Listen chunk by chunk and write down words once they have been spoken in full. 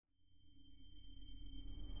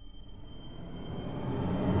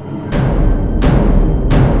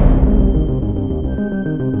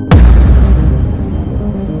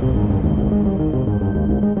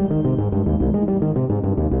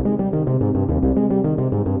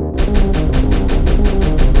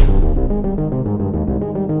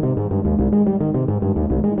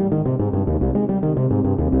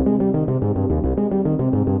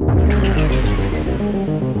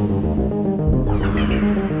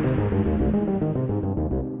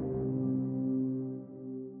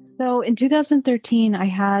So in 2013, I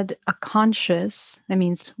had a conscious, that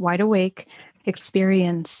means wide awake,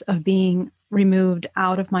 experience of being removed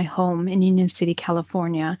out of my home in Union City,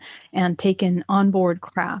 California, and taken on board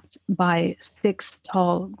craft by six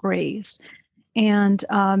tall grays. And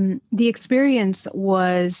the experience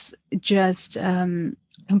was just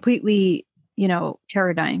completely,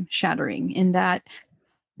 paradigm shattering in that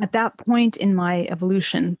at that point in my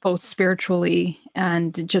evolution, both spiritually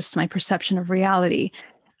and just my perception of reality,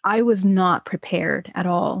 I was not prepared at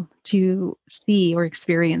all to see or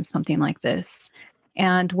experience something like this.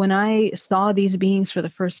 And when I saw these beings for the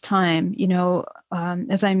first time,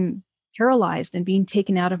 as I'm paralyzed and being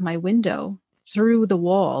taken out of my window through the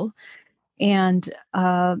wall, and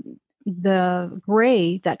the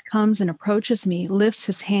gray that comes and approaches me lifts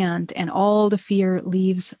his hand, and all the fear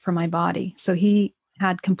leaves from my body. So he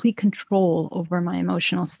had complete control over my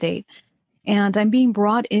emotional state. And I'm being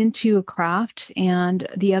brought into a craft, and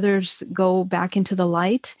the others go back into the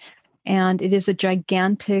light. And it is a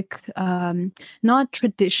gigantic, not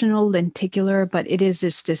traditional lenticular, but it is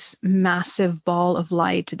this massive ball of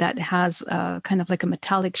light that has kind of like a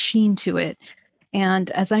metallic sheen to it. And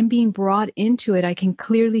as I'm being brought into it, I can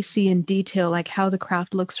clearly see in detail like how the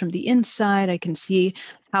craft looks from the inside. I can see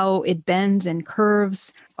how it bends and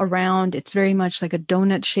curves around. It's very much like a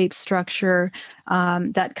donut shaped structure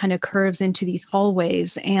that kind of curves into these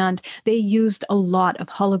hallways. And they used a lot of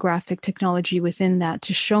holographic technology within that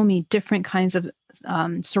to show me different kinds of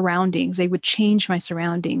surroundings. They would change my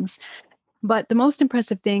surroundings. But the most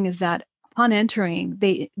impressive thing is that upon entering,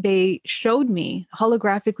 they showed me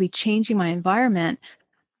holographically changing my environment,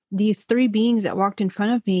 these three beings that walked in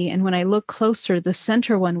front of me. And when I looked closer, the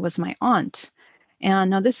center one was my aunt.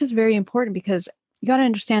 And now this is very important because you got to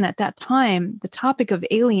understand at that time, the topic of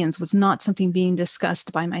aliens was not something being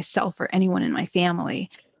discussed by myself or anyone in my family.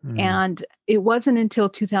 Mm. And it wasn't until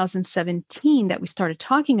 2017 that we started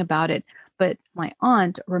talking about it. But my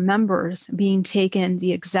aunt remembers being taken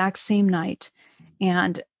the exact same night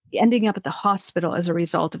and ending up at the hospital as a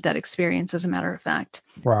result of that experience, as a matter of fact.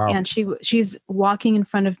 Wow. And she's walking in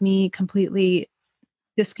front of me completely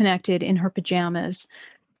disconnected in her pajamas,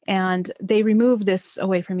 and they remove this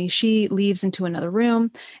away from me. She leaves into another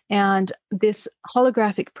room, and this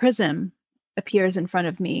holographic prism appears in front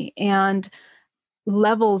of me, and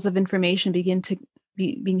levels of information begin to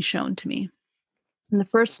be being shown to me. And the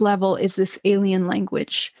first level is this alien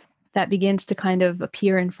language that begins to kind of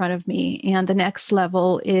appear in front of me. And the next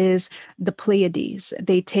level is the Pleiades.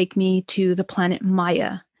 They take me to the planet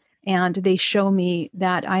Maya, and they show me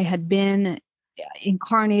that I had been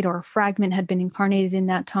incarnate, or a fragment had been incarnated in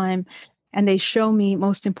that time. And they show me,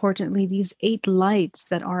 most importantly, these eight lights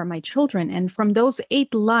that are my children. And from those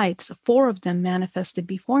eight lights, four of them manifested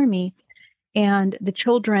before me. And the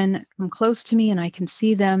children come close to me, and I can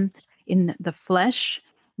see them in the flesh.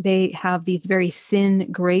 They have these very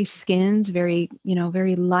thin gray skins, very,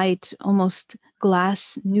 very light, almost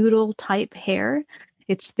glass noodle type hair.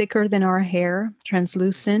 It's thicker than our hair,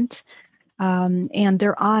 translucent. And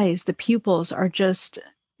their eyes, the pupils, are just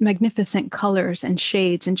magnificent colors and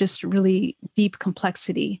shades and just really deep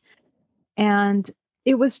complexity. And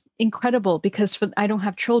it was incredible because I don't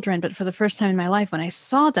have children, but for the first time in my life, when I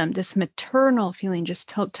saw them, this maternal feeling just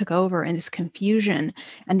took over, and this confusion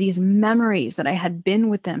and these memories that I had been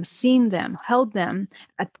with them, seen them, held them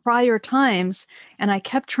at prior times. And I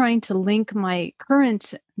kept trying to link my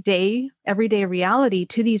current day, everyday reality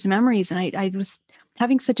to these memories. And I was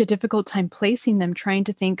having such a difficult time placing them, trying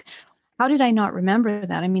to think, how did I not remember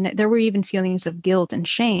that? I mean, there were even feelings of guilt and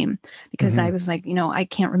shame because I Hmm. was like, I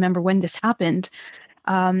can't remember when this happened.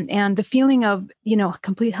 And the feeling of,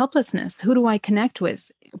 complete helplessness. Who do I connect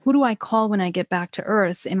with? Who do I call when I get back to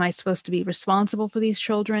Earth? Am I supposed to be responsible for these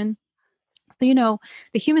children? So,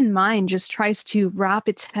 the human mind just tries to wrap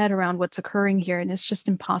its head around what's occurring here, and it's just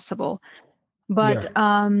impossible. But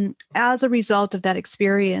Yeah. as a result of that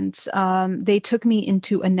experience, they took me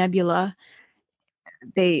into a nebula,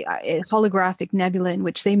 a holographic nebula, in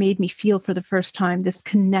which they made me feel for the first time this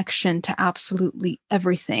connection to absolutely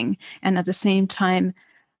everything, and at the same time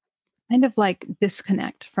kind of like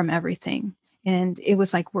disconnect from everything. And it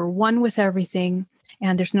was like we're one with everything,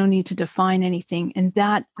 and there's no need to define anything. And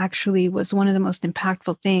that actually was one of the most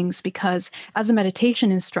impactful things, because as a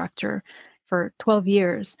meditation instructor for 12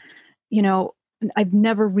 years, you know, I've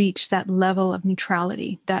never reached that level of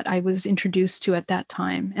neutrality that I was introduced to at that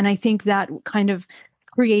time. And I think that kind of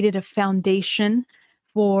created a foundation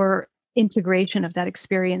for integration of that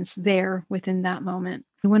experience there within that moment.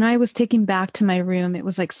 When I was taken back to my room, it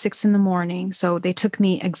was like 6 in the morning. So they took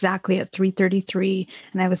me exactly at 3:33,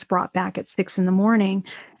 and I was brought back at 6 in the morning.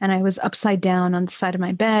 And I was upside down on the side of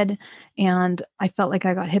my bed, and I felt like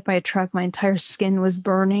I got hit by a truck. My entire skin was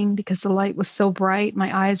burning because the light was so bright.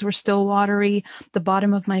 My eyes were still watery. The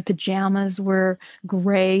bottom of my pajamas were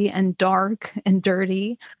gray and dark and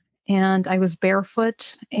dirty. And I was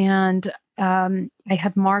barefoot, and I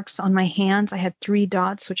had marks on my hands. I had 3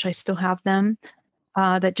 dots, which I still have them,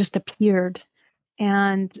 that just appeared.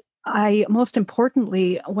 And I, most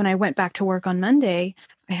importantly, when I went back to work on Monday,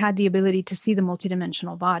 I had the ability to see the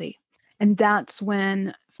multidimensional body. And that's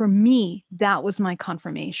when, for me, that was my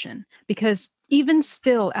confirmation. Because even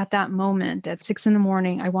still at that moment, at 6 in the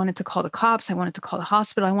morning, I wanted to call the cops. I wanted to call the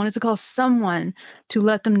hospital. I wanted to call someone to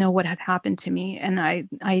let them know what had happened to me. And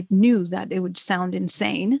I knew that it would sound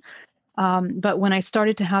insane. But when I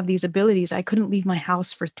started to have these abilities, I couldn't leave my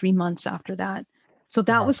house for 3 months after that. So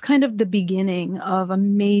that Wow. was kind of the beginning of a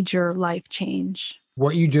major life change.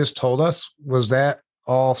 What you just told us, was that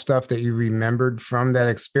all stuff that you remembered from that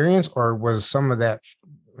experience, or was some of that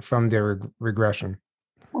from the regression?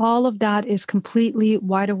 All of that is completely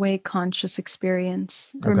wide awake conscious experience.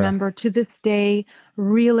 Okay. Remember, to this day,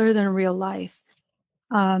 realer than real life.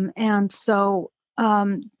 And so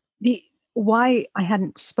the why I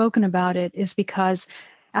hadn't spoken about it is because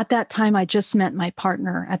at that time I just met my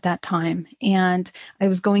partner at that time, and I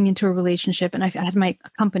was going into a relationship, and I had my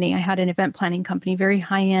company. I had an event planning company, very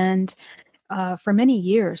high end, for many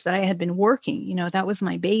years that I had been working. That was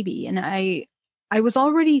my baby, and I was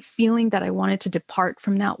already feeling that I wanted to depart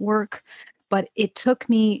from that work, but it took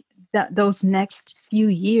me those next few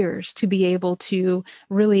years to be able to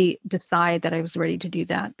really decide that I was ready to do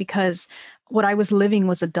that, because what I was living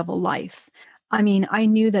was a double life. I mean, I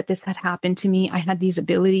knew that this had happened to me. I had these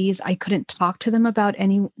abilities. I couldn't talk to them about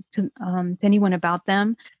to anyone about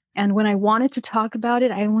them. And when I wanted to talk about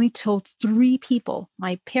it, I only told 3 people,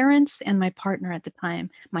 my parents and my partner at the time.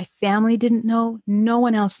 My family didn't know. No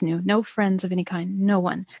one else knew. No friends of any kind. No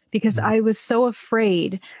one. Because Mhm. I was so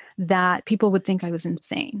afraid that people would think I was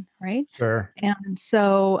insane. Right. Sure. And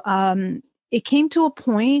so it came to a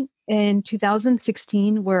point in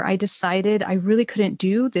 2016 where I decided I really couldn't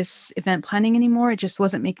do this event planning anymore. It just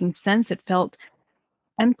wasn't making sense. It felt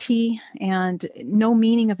empty and no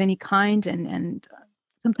meaning of any kind, and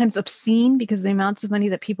sometimes obscene because the amounts of money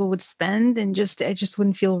that people would spend, and just it just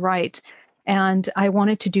wouldn't feel right. And I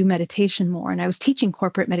wanted to do meditation more, and I was teaching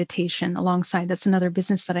corporate meditation alongside. That's another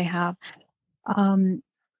business that I have. um,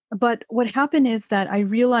 but what happened is that I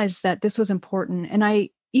realized that this was important, and I,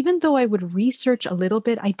 even though I would research a little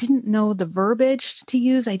bit, I didn't know the verbiage to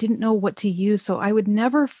use. I didn't know what to use, so I would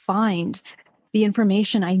never find the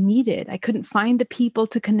information I needed. I couldn't find the people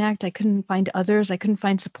to connect. I couldn't find others. I couldn't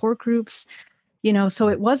find support groups. So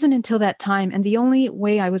it wasn't until that time. And the only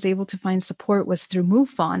way I was able to find support was through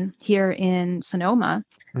MoveOn here in Sonoma,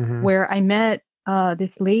 Hmm. where I met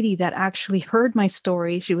this lady that actually heard my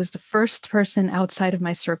story. She was the first person outside of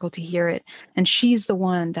my circle to hear it. And she's the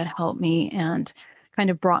one that helped me and kind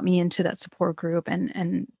of brought me into that support group.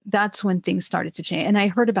 And that's when things started to change. And I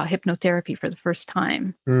heard about hypnotherapy for the first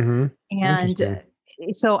time. Hmm. And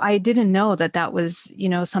Interesting. so I didn't know that that was,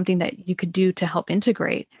 something that you could do to help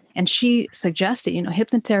integrate. And she suggested,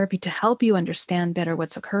 hypnotherapy to help you understand better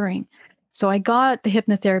what's occurring. So I got the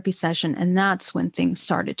hypnotherapy session, and that's when things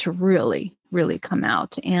started to really, really come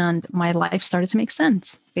out, and my life started to make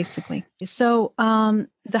sense, basically. So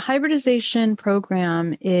the hybridization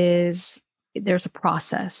program is, there's a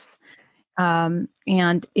process,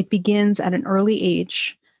 and it begins at an early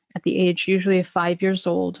age, at the age usually of 5 years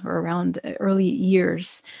old or around early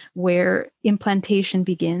years, where implantation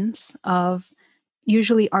begins of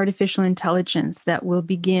usually artificial intelligence that will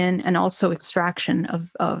begin, and also extraction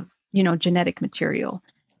of genetic material.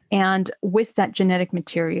 And with that genetic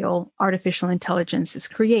material, artificial intelligence is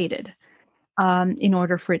created in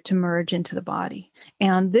order for it to merge into the body.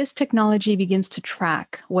 And this technology begins to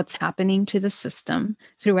track what's happening to the system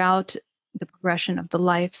throughout the progression of the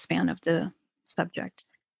lifespan of the subject.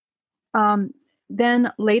 Um,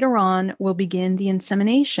 then later on, we'll begin the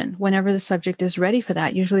insemination whenever the subject is ready for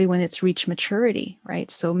that, usually when it's reached maturity,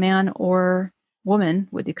 right? So, man or woman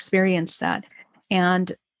would experience that.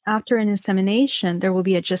 And after an insemination, there will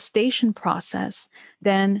be a gestation process.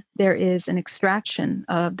 Then there is an extraction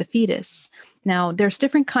of the fetus. Now, there's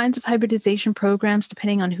different kinds of hybridization programs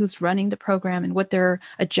depending on who's running the program and what their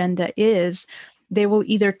agenda is. They will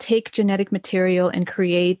either take genetic material and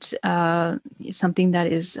create something that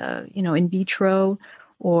is, in vitro,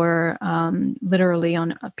 or literally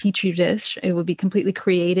on a petri dish. It will be completely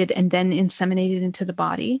created and then inseminated into the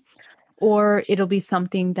body. or it'll be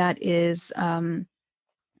something that is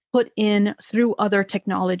put in through other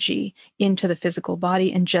technology into the physical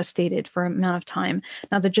body and gestated for an amount of time.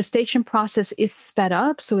 Now, the gestation process is sped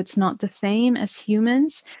up, so it's not the same as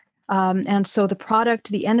humans. And so the product,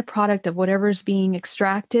 the end product of whatever is being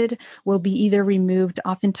extracted will be either removed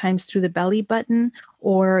oftentimes through the belly button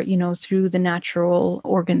or, through the natural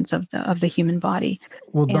organs of the human body.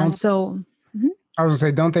 Well, And don't so, mhm. I was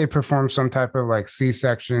gonna say, don't they perform some type of like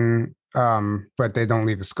C-section, but they don't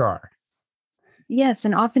leave a scar? Yes,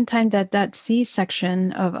 and oftentimes that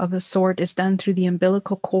C-section of a sort is done through the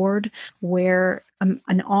umbilical cord, where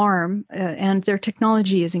an arm, and their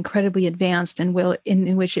technology is incredibly advanced, and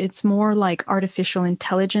in which it's more like artificial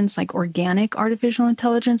intelligence, like organic artificial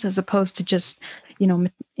intelligence, as opposed to just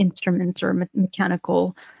instruments or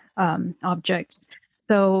mechanical objects.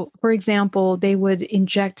 So, for example, they would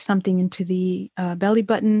inject something into the belly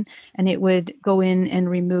button, and it would go in and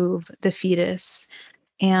remove the fetus,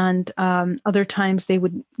 and other times they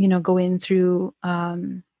would go in through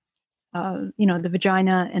the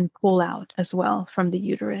vagina and pull out as well from the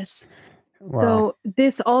uterus. Wow. So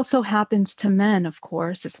this also happens to men, of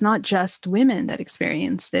course. It's not just women that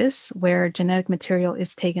experience this, where genetic material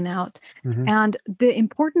is taken out. Hmm. And the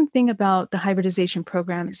important thing about the hybridization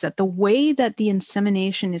program is that the way that the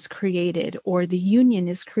insemination is created or the union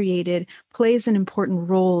is created plays an important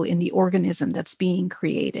role in the organism that's being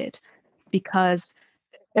created, because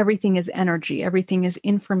everything is energy, everything is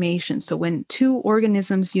information. So when two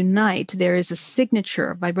organisms unite, there is a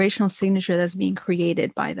signature, a vibrational signature that's being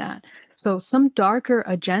created by that. So some darker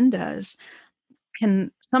agendas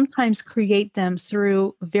can sometimes create them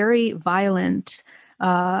through very violent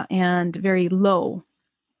and very low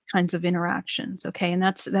kinds of interactions. Okay, and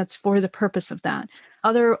that's for the purpose of that.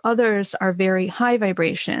 Others are very high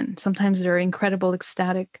vibration. Sometimes they're incredible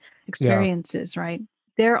ecstatic Yeah. experiences, right?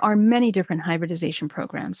 There are many different hybridization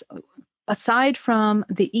programs. Aside from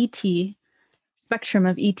the ET spectrum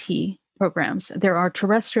of ET programs, there are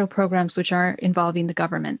terrestrial programs which are involving the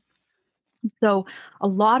government. So a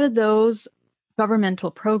lot of those governmental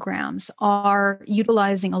programs are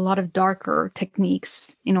utilizing a lot of darker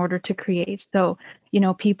techniques in order to create. So,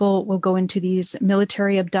 people will go into these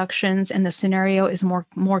military abductions and the scenario is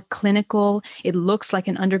more clinical. It looks like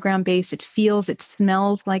an underground base. It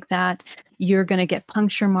smells like that. You're going to get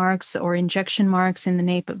puncture marks or injection marks in the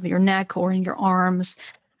nape of your neck or in your arms.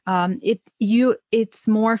 It's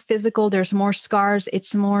more physical. There's more scars.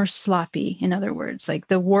 It's more sloppy. In other words, like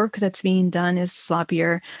the work that's being done is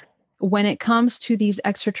sloppier. When it comes to these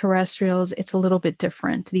extraterrestrials, it's a little bit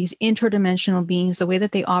different. These interdimensional beings, the way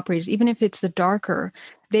that they operate, even if it's the darker,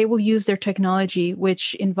 they will use their technology,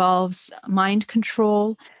 which involves mind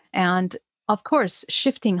control and, of course,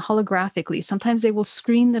 shifting holographically. Sometimes they will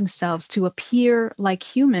screen themselves to appear like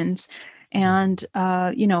humans and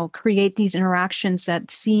create these interactions that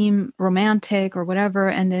seem romantic or whatever,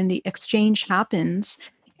 and then the exchange happens,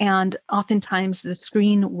 and oftentimes the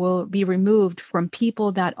screen will be removed from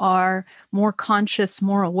people that are more conscious,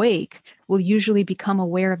 more awake, will usually become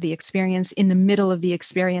aware of the experience in the middle of the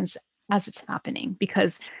experience as it's happening,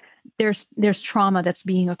 because there's trauma that's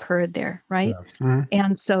being occurred there, right? Yeah. Mhm.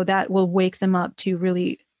 And so that will wake them up to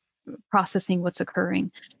really processing what's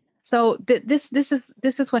occurring. So this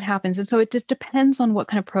is what happens, and so it just depends on what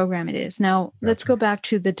kind of program it is. Now let's Gotcha. go back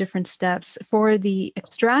to the different steps for the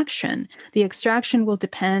extraction. The extraction will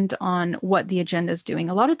depend on what the agenda is doing.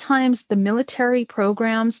 A lot of times, the military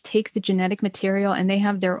programs take the genetic material and they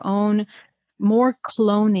have their own more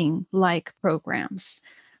cloning like programs.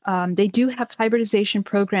 They do have hybridization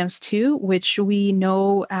programs too, which we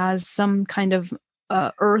know as some kind of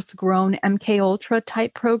earth grown MK Ultra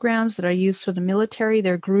type programs that are used for the military.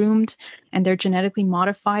 They're groomed and they're genetically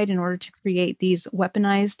modified in order to create these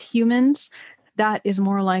weaponized humans. That is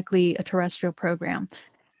more likely a terrestrial program.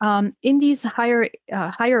 In these higher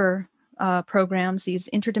programs, these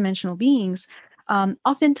interdimensional beings,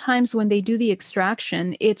 oftentimes when they do the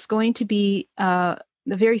extraction, it's going to be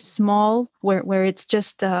very small, where it's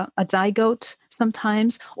just a zygote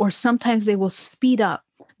sometimes, or sometimes they will speed up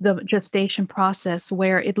the gestation process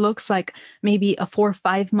where it looks like maybe a 4 or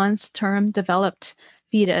 5 months term developed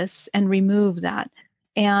fetus and remove that.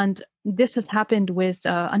 And this has happened with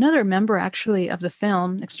another member actually of the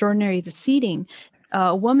film, Extraordinary the Seeding,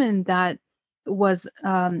 a woman that was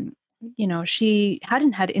she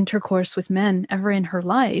hadn't had intercourse with men ever in her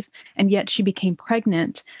life, and yet she became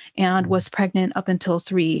pregnant and Mhm. was pregnant up until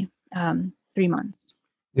 3 months,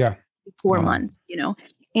 Yeah. 4 months,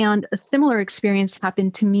 and a similar experience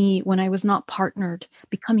happened to me when I was not partnered,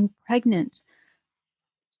 becoming pregnant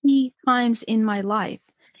 3 times in my life.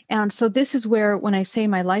 And so this is where, when I say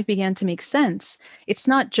my life began to make sense, it's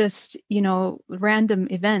not just, random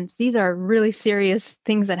events. These are really serious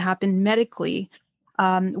things that happen medically.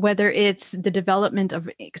 Whether it's the development of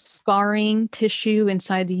scarring tissue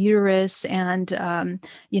inside the uterus and,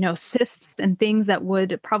 cysts and things that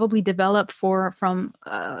would probably develop from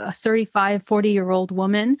a 35, 40-year-old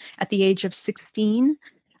woman at the age of 16,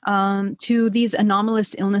 to these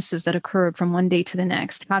anomalous illnesses that occurred from one day to the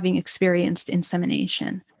next, having experienced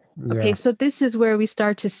insemination. Okay, Yeah. so this is where we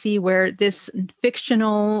start to see where this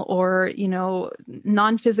fictional or,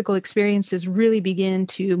 non-physical experiences really begin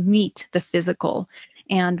to meet the physical,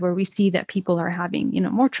 and where we see that people are having,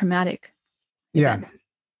 more traumatic Yeah. events.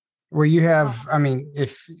 Well, you have, I mean,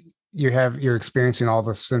 if you're experiencing all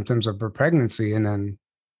the symptoms of a pregnancy, and then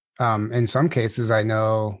in some cases, I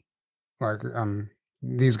know, like,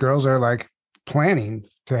 these girls are like planning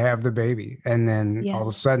to have the baby, and then all of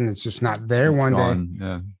a Yes. sudden it's just not there It's one day. gone.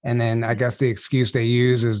 Yeah. And then I Yeah. guess the excuse they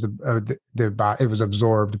use is it was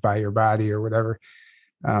absorbed by your body or whatever.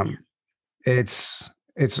 Yeah. Um, it's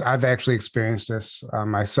I've actually experienced this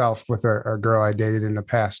myself with a girl I dated in the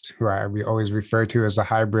past, who we always refer to as a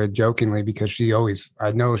hybrid jokingly, because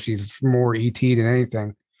I know she's more ET than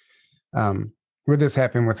anything. Where this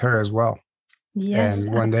happened with her as well. Yes,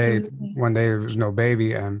 And absolutely. one day there was no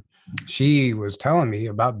baby, and she was telling me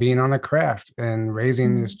about being on a craft and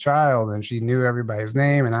raising this Mm. child, and she knew everybody's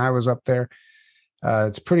name, and I was up there.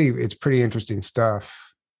 It's pretty interesting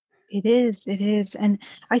stuff. It is, it is. And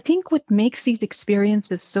I think what makes these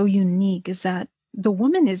experiences so unique is that the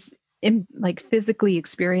woman is like physically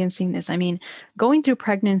experiencing this. I mean, going through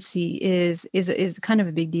pregnancy is kind of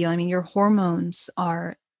a big deal. I mean, your hormones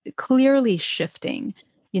are clearly shifting.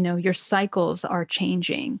 Your cycles are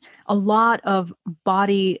changing. A lot of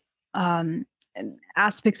body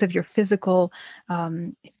aspects of your physical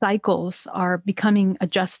cycles are becoming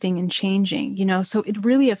adjusting and changing. So it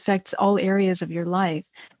really affects all areas of your life.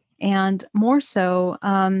 And more so,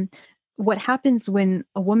 what happens when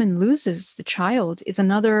a woman loses the child is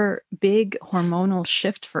another big hormonal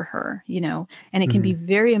shift for her, and it can be Mhm.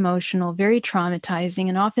 very emotional, very traumatizing,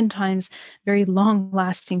 and oftentimes very long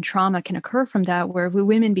lasting trauma can occur from that, where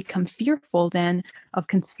women become fearful then of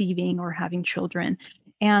conceiving or having children.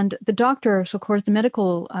 And the doctors, of course, the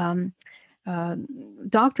medical uh,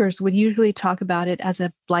 doctors would usually talk about it as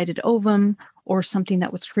a blighted ovum or something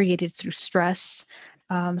that was created through stress.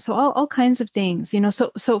 So all kinds of things.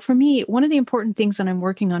 So for me, one of the important things that I'm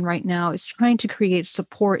working on right now is trying to create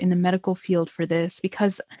support in the medical field for this,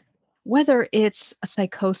 because whether it's a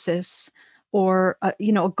psychosis or a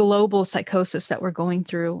global psychosis that we're going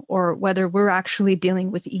through, or whether we're actually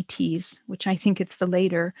dealing with ETs, which I think it's the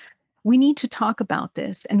later, we need to talk about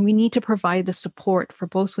this, and we need to provide the support for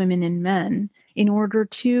both women and men in order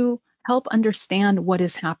to help understand what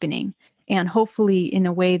is happening, and hopefully in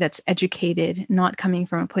a way that's educated, not coming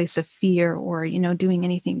from a place of fear or doing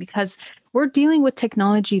anything, because we're dealing with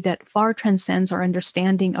technology that far transcends our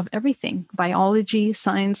understanding of everything: biology,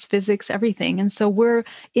 science, physics, everything. And so we're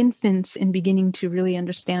infants in beginning to really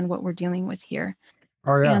understand what we're dealing with here.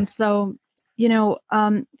 Oh yeah. And so, you know,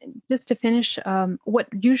 um, just to finish, what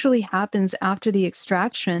usually happens after the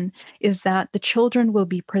extraction is that the children will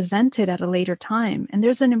be presented at a later time. And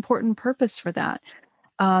there's an important purpose for that.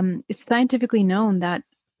 It's scientifically known that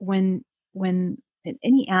when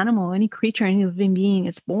any animal, any creature, any living being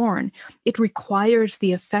is born, it requires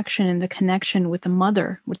the affection and the connection with the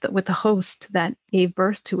mother, with the host that gave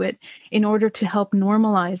birth to it, in order to help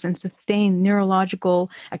normalize and sustain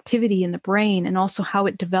neurological activity in the brain, and also how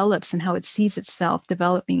it develops and how it sees itself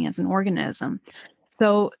developing as an organism.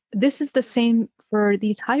 So this is the same for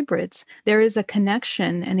these hybrids. There is a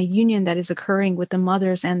connection and a union that is occurring with the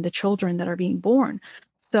mothers and the children that are being born.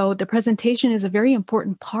 So the presentation is a very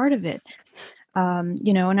important part of it.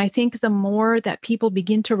 And I think the more that people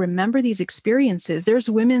begin to remember these experiences, there's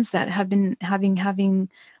women that have been having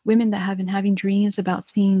dreams about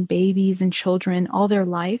seeing babies and children all their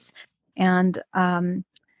life. And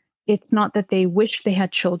it's not that they wish they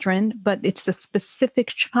had children, but it's the specific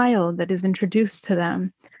child that is introduced to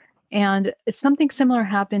them. And it's something similar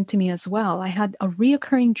happened to me as well. I had a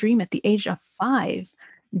reoccurring dream at the age of 5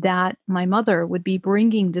 that my mother would be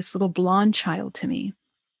bringing this little blonde child to me.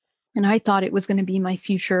 And I thought it was going to be my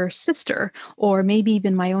future sister, or maybe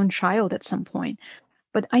even my own child at some point.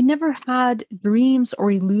 But I never had dreams or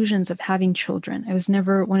illusions of having children. I was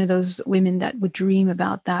never one of those women that would dream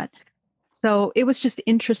about that. So it was just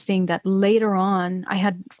interesting that later on I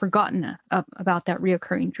had forgotten about that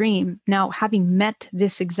reoccurring dream. Now, having met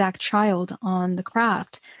this exact child on the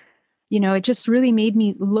craft, It just really made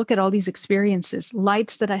me look at all these experiences,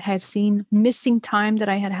 lights that I had seen, missing time that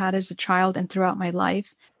I had had as a child and throughout my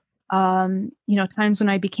life. Times when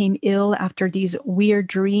I became ill after these weird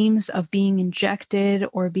dreams of being injected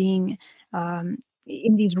or being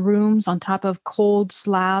in these rooms on top of cold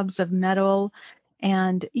slabs of metal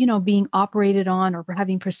and, being operated on or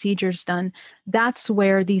having procedures done. That's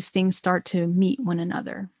where these things start to meet one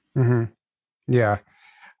another. Hmm. Yeah.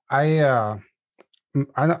 I,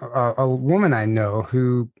 a woman I know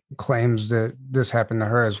who claims that this happened to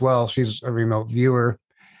her as well. She's a remote viewer,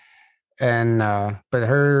 and but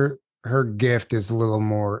her gift is a little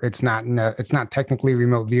more. It's not technically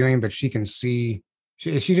remote viewing, but she can see.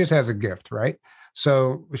 She just has a gift, right?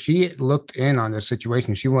 So she looked in on this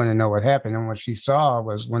situation. She wanted to know what happened, and what she saw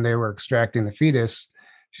was when they were extracting the fetus.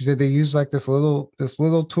 She said they used like this little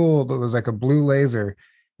tool that was like a blue laser,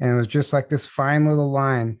 and it was just like this fine little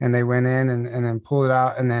line. And they went in and then pulled it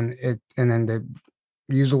out, and then they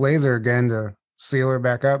used a laser again to seal her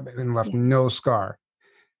back up and left Yeah. no scar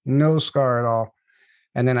at all.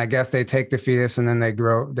 And then I guess they take the fetus and then they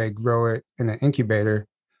grow it in an incubator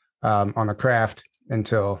on a craft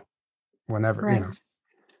until whenever. Correct.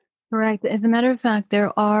 Correct. As a matter of fact,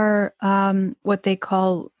 there are what they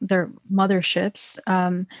call their motherships,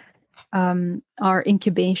 are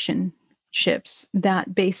incubation ships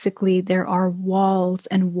that basically there are walls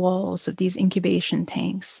and walls of these incubation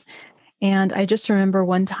tanks. And I just remember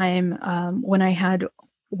one time when I had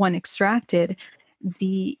one extracted,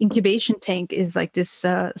 the incubation tank is like this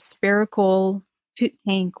spherical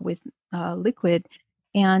tank with liquid,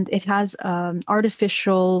 and it has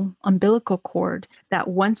artificial umbilical cord that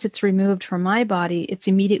once it's removed from my body, it's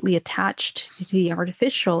immediately attached to the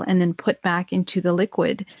artificial and then put back into the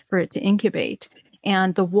liquid for it to incubate.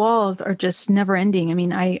 And the walls are just never ending. I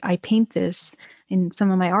mean, I paint this in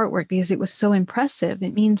some of my artwork because it was so impressive.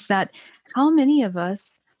 It means that how many of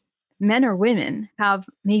us, men or women, have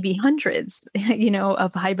maybe hundreds,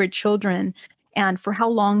 of hybrid children? And for how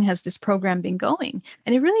long has this program been going?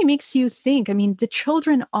 And it really makes you think. I mean, the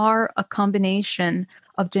children are a combination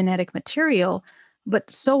of genetic material, but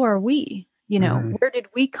so are we. Hmm. Where did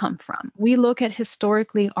we come from? We look at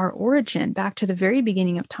historically our origin back to the very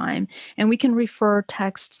beginning of time, and we can refer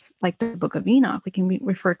texts like the Book of Enoch. We can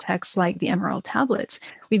refer texts like the Emerald Tablets.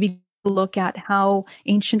 We begin to look at how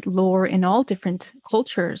ancient lore in all different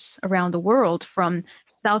cultures around the world, from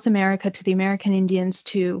South America to the American Indians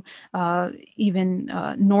to even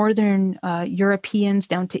Northern Europeans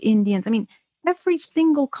down to Indians. I mean, every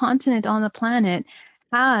single continent on the planet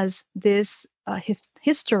has this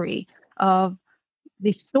history of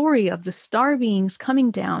the story of the star beings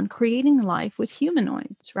coming down, creating life with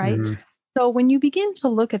humanoids, right? Hmm. So when you begin to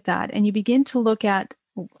look at that and you begin to look at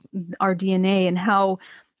our DNA and how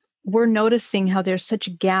we're noticing how there's such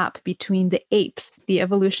a gap between the apes, the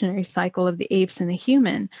evolutionary cycle of the apes and the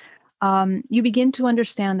human, you begin to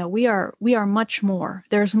understand that we are much more.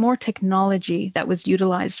 There's more technology that was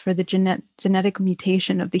utilized for the genetic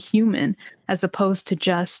mutation of the human as opposed to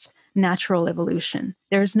just natural evolution.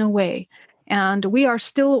 There's no way. And we are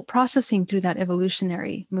still processing through that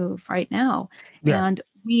evolutionary move right now. Yeah. And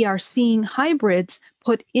we are seeing hybrids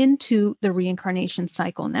put into the reincarnation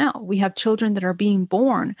cycle now. We have children that are being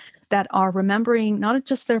born that are remembering not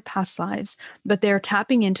just their past lives, but they're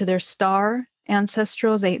tapping into their star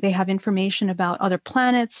ancestrals. They have information about other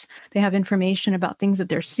planets. They have information about things that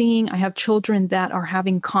they're seeing. I have children that are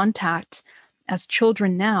having contact as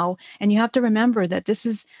children now. And you have to remember that this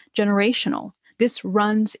is generational. This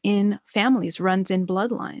runs in families, runs in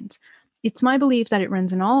bloodlines. It's my belief that it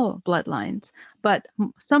runs in all bloodlines, but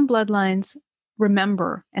some bloodlines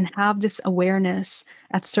remember and have this awareness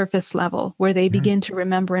at surface level where they Mhm. begin to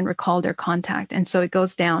remember and recall their contact. And so it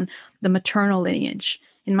goes down the maternal lineage.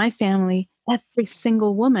 In my family, every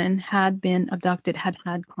single woman had been abducted, had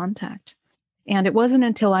had contact. And it wasn't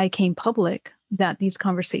until I came public that these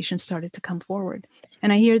conversations started to come forward.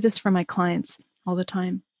 And I hear this from my clients all the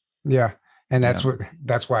time. Yeah. And Yeah.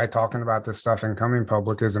 that's why talking about this stuff and coming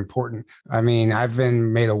public is important. I mean, I've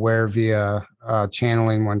been made aware via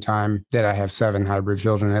channeling one time that I have 7 hybrid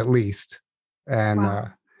children at least. And Wow. uh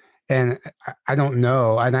and I don't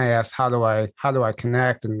know. And I asked, how do I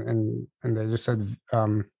connect? And they just said,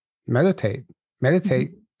 meditate,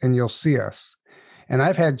 meditate, Mhm. and you'll see us. And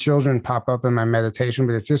I've had children pop up in my meditation,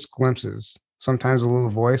 but it's just glimpses, sometimes a little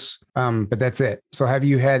voice, but that's it. So have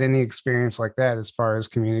you had any experience like that as far as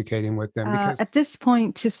communicating with them? Because At this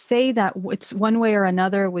point, to say that it's one way or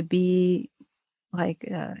another would be like,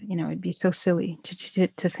 it'd be so silly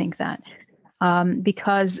to think that.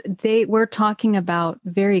 Because we're talking about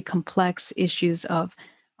very complex issues of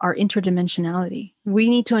our interdimensionality. We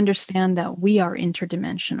need to understand that we are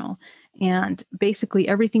interdimensional, and basically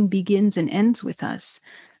everything begins and ends with us.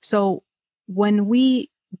 So when we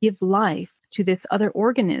give life to this other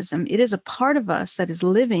organism, it is a part of us that is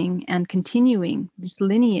living and continuing this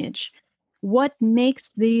lineage. What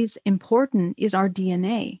makes these important is our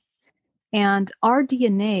DNA. And our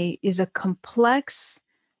DNA is a complex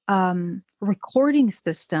recording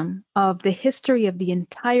system of the history of the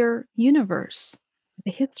entire universe,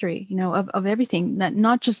 the history, of everything, that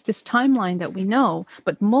not just this timeline that we know,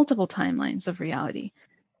 but multiple timelines of reality.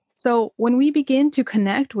 So when we begin to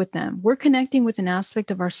connect with them, we're connecting with an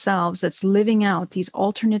aspect of ourselves that's living out these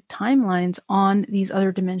alternate timelines on these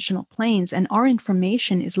other dimensional planes. And our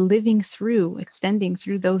information is living through, extending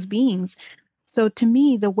through those beings. So to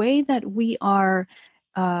me, the way that we are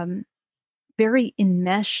um, very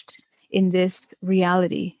enmeshed in this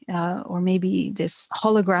reality, or maybe this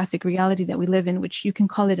holographic reality that we live in, which you can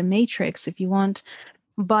call it a matrix if you want,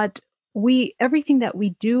 but everything that we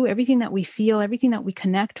do, everything that we feel, everything that we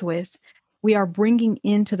connect with, we are bringing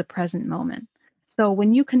into the present moment. So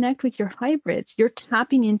when you connect with your hybrids, you're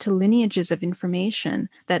tapping into lineages of information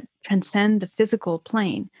that transcend the physical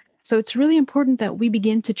plane. So it's really important that we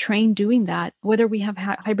begin to train doing that, whether we have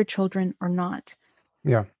hybrid children or not.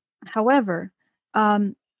 Yeah. However,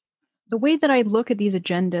 um, the way that I look at these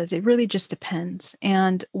agendas, it really just depends.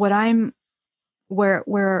 And where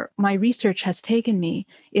my research has taken me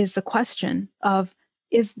is the question of,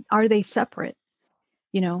 are they separate?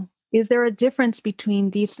 Is there a difference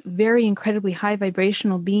between these very incredibly high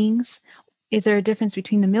vibrational beings? Is there a difference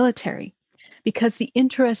between the military? Because the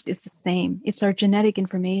interest is the same. It's our genetic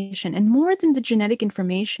information. And more than the genetic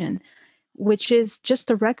information, which is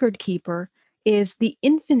just a record keeper, is the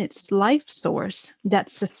infinite life source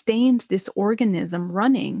that sustains this organism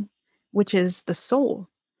running, which is the soul.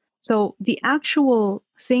 So the actual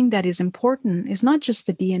thing that is important is not just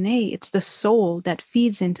the DNA, it's the soul that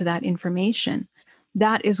feeds into that information.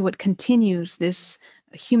 That is what continues this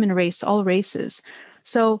human race, all races.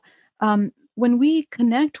 So when we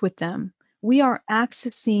connect with them, we are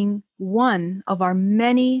accessing one of our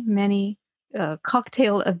many, many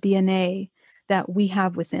cocktail of DNA that we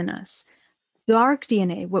have within us. Dark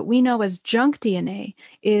DNA, what we know as junk DNA,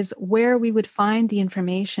 is where we would find the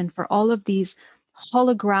information for all of these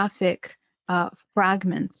holographic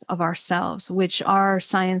fragments of ourselves, which our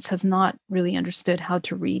science has not really understood how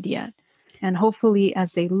to read yet. And hopefully,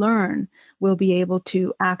 as they learn, we'll be able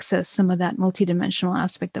to access some of that multidimensional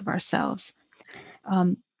aspect of ourselves.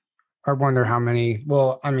 I wonder how many.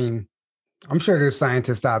 Well, I mean, I'm sure there's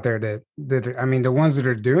scientists out there that I mean, the ones that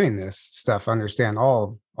are doing this stuff understand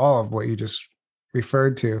all of what you just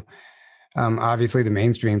referred to. Obviously, the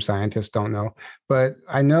mainstream scientists don't know, but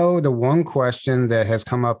I know the one question that has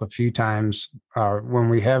come up a few times when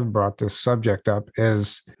we have brought this subject up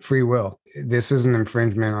is free will. This is an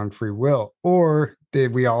infringement on free will, or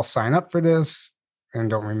did we all sign up for this and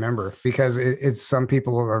don't remember? Because it's some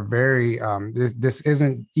people are very this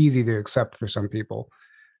isn't easy to accept for some people.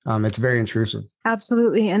 It's very intrusive.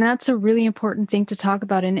 Absolutely. And that's a really important thing to talk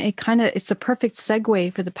about. And it's a perfect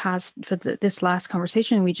segue for this last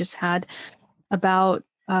conversation we just had about,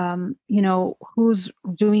 who's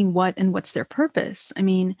doing what and what's their purpose. I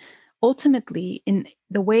mean, ultimately, in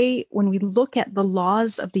the way, when we look at the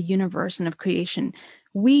laws of the universe and of creation,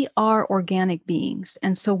 we are organic beings.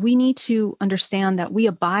 And so we need to understand that we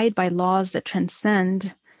abide by laws that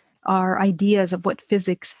transcend our ideas of what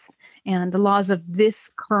physics and the laws of this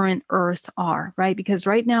current earth are, right? Because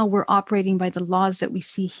right now we're operating by the laws that we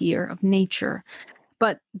see here of nature,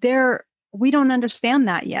 but we don't understand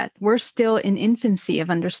that yet. We're still in infancy of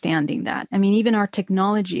understanding that. I mean, even our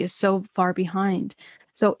technology is so far behind.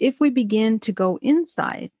 So if we begin to go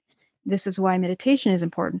inside, this is why meditation is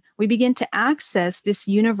important. We begin to access this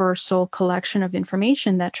universal collection of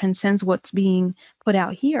information that transcends what's being put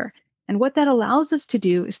out here. And what that allows us to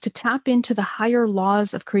do is to tap into the higher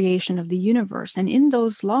laws of creation of the universe. And in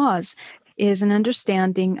those laws is an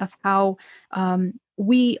understanding of how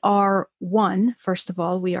we are one. First of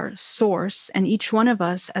all, we are source, and each one of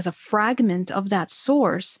us, as a fragment of that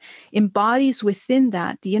source, embodies within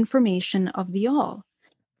that the information of the all.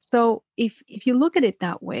 So if you look at it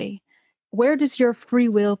that way, where does your free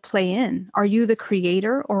will play in? Are you the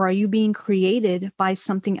creator, or are you being created by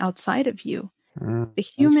something outside of you? The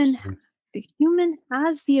human Interesting. the human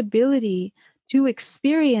has the ability to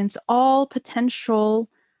experience all potential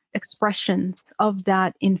expressions of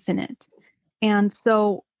that infinite. And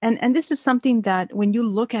so, and this is something that when you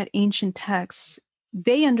look at ancient texts,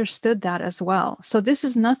 they understood that as well. So this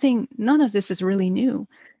is nothing, none of this is really new.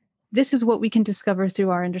 This is what we can discover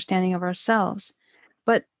through our understanding of ourselves.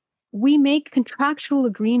 But we make contractual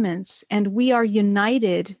agreements and we are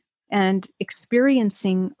united and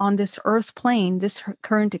experiencing on this earth plane this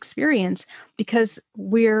current experience because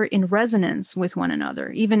we're in resonance with one another.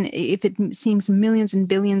 Even if it seems millions and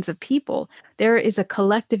billions of people, there is a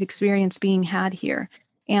collective experience being had here.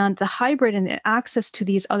 And the hybrid and the access to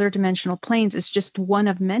these other dimensional planes is just one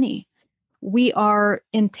of many. We are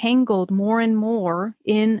entangled more and more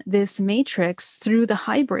in this matrix through the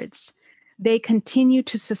hybrids. They continue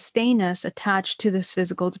to sustain us attached to this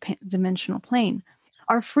physical dimensional plane.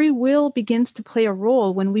 Our free will begins to play a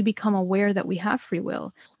role when we become aware that we have free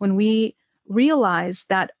will, when we realize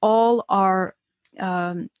that all our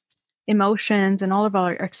um, emotions and all of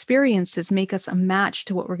our experiences make us a match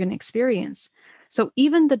to what we're going to experience. So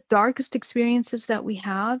even the darkest experiences that we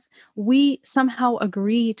have, we somehow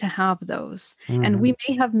agree to have those. And Hmm. we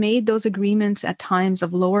may have made those agreements at times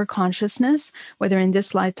of lower consciousness, whether in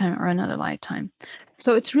this lifetime or another lifetime.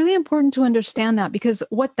 So it's really important to understand that, because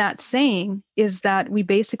what that's saying is that we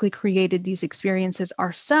basically created these experiences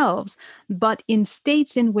ourselves, but in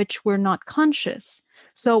states in which we're not conscious.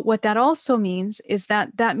 So what that also means is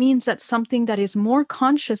that that means that something that is more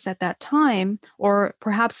conscious at that time, or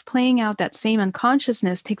perhaps playing out that same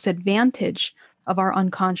unconsciousness, takes advantage of our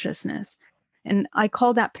unconsciousness. And I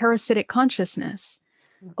call that parasitic consciousness.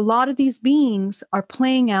 A lot of these beings are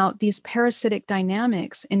playing out these parasitic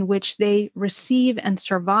dynamics in which they receive and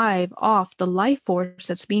survive off the life force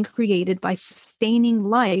that's being created by sustaining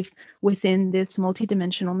life within this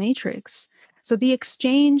multidimensional matrix. So the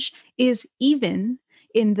exchange is even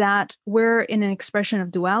in that we're in an expression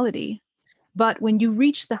of duality. But when you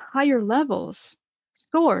reach the higher levels,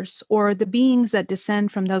 source or the beings that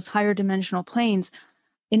descend from those higher dimensional planes,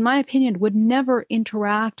 in my opinion, would never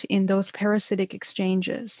interact in those parasitic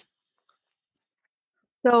exchanges.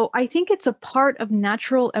 So I think it's a part of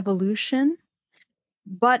natural evolution,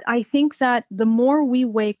 but I think that the more we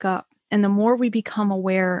wake up and the more we become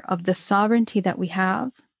aware of the sovereignty that we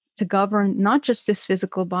have to govern not just this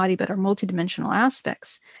physical body, but our multidimensional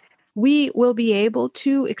aspects, we will be able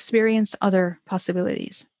to experience other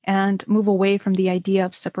possibilities and move away from the idea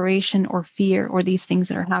of separation or fear or these things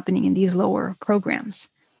that are happening in these lower programs.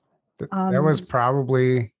 That was Um,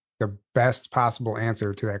 probably the best possible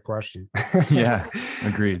answer to that question. Yeah,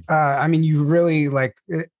 agreed. I mean, you really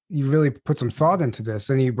you really put some thought into this,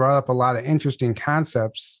 and you brought up a lot of interesting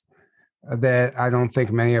concepts that I don't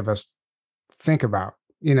think many of us think about.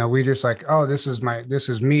 You know, we just like, oh, this is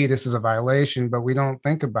me, this is a violation, but we don't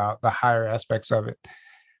think about the higher aspects of it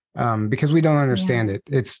because we don't yeah. understand it.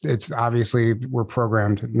 It's obviously we're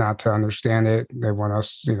programmed not to understand it. They want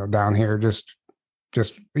us, down here just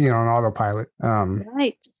on autopilot.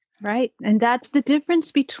 Right, right. And that's the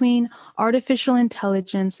difference between artificial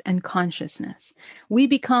intelligence and consciousness. We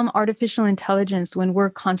become artificial intelligence when we're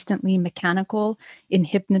constantly mechanical in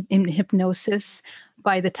hypnosis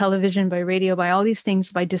by the television, by radio, by all these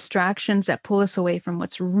things, by distractions that pull us away from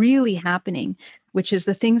what's really happening, which is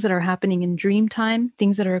the things that are happening in dream time,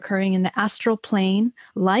 things that are occurring in the astral plane,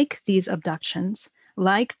 like these abductions,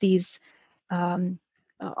 like these um,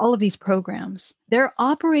 all of these programs. They're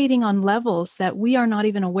operating on levels that we are not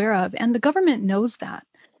even aware of, and the government knows that.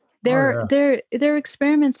 Oh There, yeah. there, there are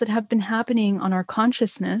experiments that have been happening on our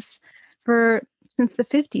consciousness for since the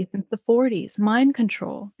 50s, since the 40s. Mind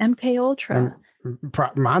control, MK And Ultra,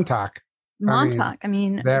 Montauk. I mean, Montauk. I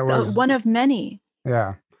mean, that was one of many.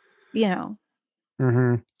 yeah. You know,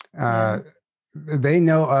 Hmm. yeah, They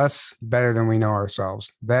know us better than we know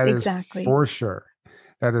ourselves. That is exactly, for sure.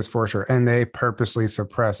 That is for sure. And they purposely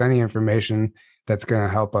suppress any information that's going to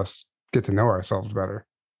help us get to know ourselves better.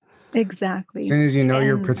 As exactly, soon as you know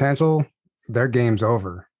your and potential, their game's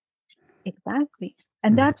over. exactly.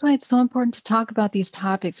 And Mhm. that's why it's so important to talk about these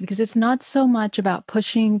topics, because it's not so much about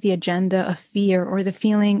pushing the agenda of fear or the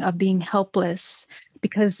feeling of being helpless,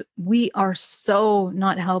 because we are so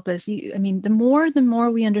not helpless. I mean, the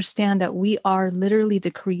more we understand that we are literally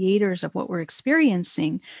the creators of what we're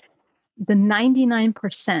experiencing, the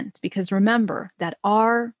 99%, because remember that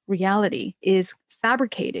our reality is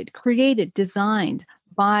fabricated, created, designed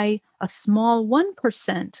by a small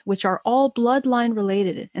 1%, which are all bloodline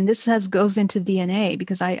related. And this goes into DNA,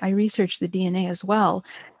 because I researched the DNA as well.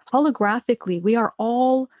 Holographically, we are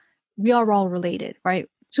all related, right?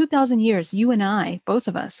 2000 years, you and I, both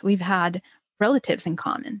of us, we've had relatives in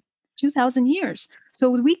common. 2000 years. So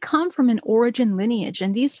we come from an origin lineage,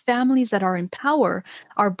 and these families that are in power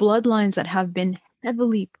are bloodlines that have been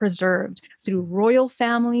heavily preserved through royal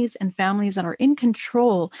families and families that are in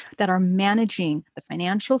control, that are managing the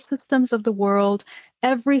financial systems of the world,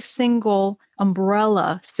 Every single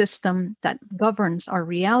umbrella system that governs our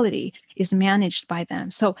reality is managed by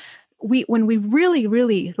them. So when we really,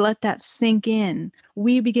 really let that sink in,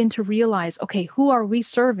 we begin to realize, okay, who are we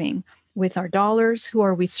serving with our dollars? Who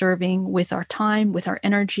are we serving with our time, with our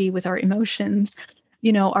energy, with our emotions?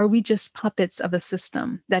 Are we just puppets of a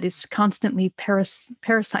system that is constantly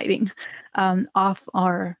parasiting off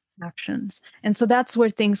our actions? And so that's where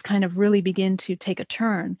things kind of really begin to take a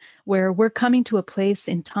turn, where we're coming to a place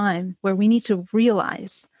in time where we need to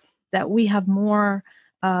realize that we have more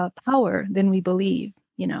power than we believe.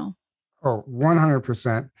 Oh,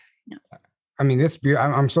 100%. Yeah. I mean,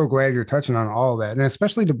 I'm so glad you're touching on all that, and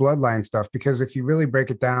especially the bloodline stuff, because if you really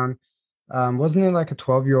break it down, wasn't it like a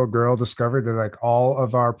 12-year-old girl discovered that like all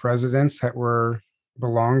of our presidents that were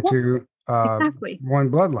belonged Yeah, to exactly.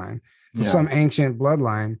 one bloodline, to Yeah. some ancient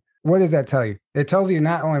bloodline? What does that tell you? It tells you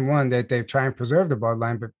not only one, that they try and preserve the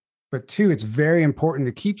bloodline, but two, it's very important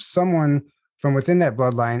to keep someone from within that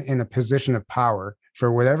bloodline in a position of power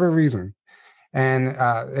for whatever reason. And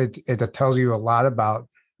it tells you a lot about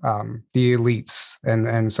the elites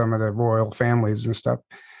and some of the royal families and stuff,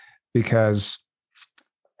 because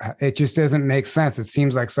it just doesn't make sense. It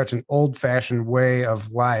seems like such an old-fashioned way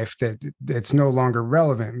of life that it's no longer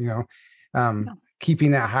relevant. Yeah.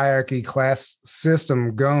 Keeping that hierarchy class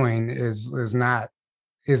system going is not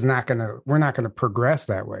gonna we're not gonna progress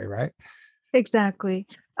that way, right? Exactly.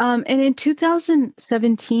 And in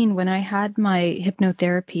 2017, when I had my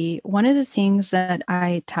hypnotherapy, one of the things that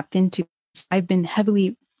I tapped into, I've been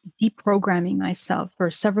heavily deprogramming myself for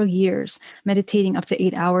several years, meditating up to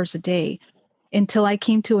 8 hours a day until I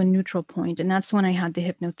came to a neutral point. And that's when I had the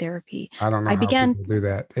hypnotherapy. I don't know I how began people do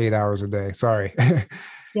that 8 hours a day. Sorry.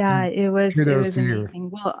 Yeah, it Kudos was to you. amazing.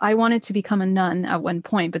 Well, I wanted to become a nun at one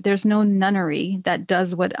point, but there's no nunnery that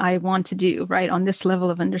does what I want to do, right? On this level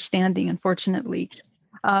of understanding, unfortunately.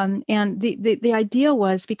 And the idea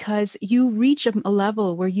was because you reach a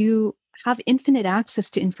level where you have infinite access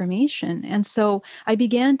to information. And so I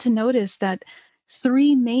began to notice that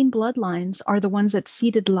three main bloodlines are the ones that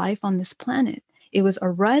seeded life on this planet. It was a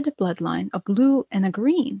red bloodline, a blue, and a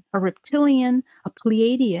green, a reptilian, a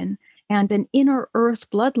Pleiadian, and an inner earth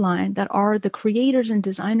bloodline that are the creators and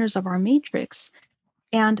designers of our matrix.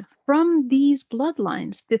 And from these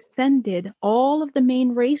bloodlines descended all of the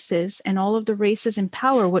main races and all of the races in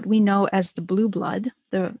power, what we know as the blue blood,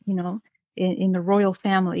 in the royal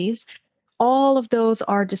families. All of those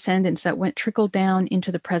are descendants that went trickled down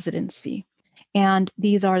into the presidency. And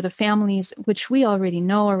these are the families which we already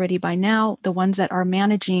know already by now, the ones that are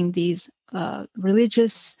managing these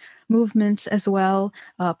religious movements as well,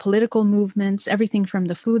 political movements, everything from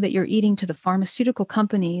the food that you're eating to the pharmaceutical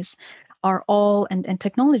companies are all, and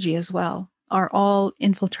technology as well, are all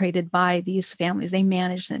infiltrated by these families. They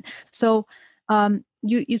manage it. So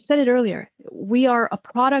you said it earlier. We are a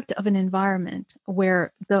product of an environment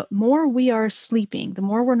where the more we are sleeping, the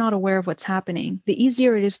more we're not aware of what's happening, the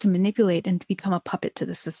easier it is to manipulate and to become a puppet to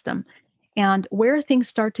the system. And where things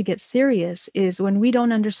start to get serious is when we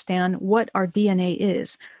don't understand what our DNA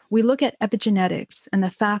is. We look at epigenetics and the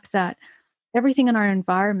fact that everything in our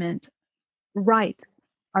environment writes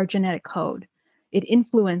our genetic code. It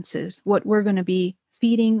influences what we're going to be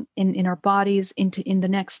feeding in our bodies in the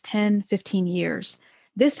next 10, 15 years.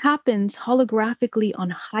 This happens holographically on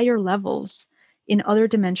higher levels in other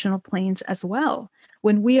dimensional planes as well.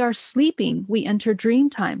 When we are sleeping, we enter dream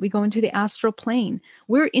time. We go into the astral plane.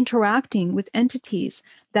 We're interacting with entities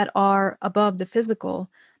that are above the physical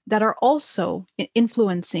that are also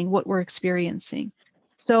influencing what we're experiencing.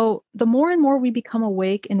 So the more and more we become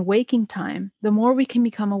awake in waking time, the more we can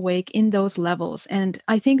become awake in those levels. And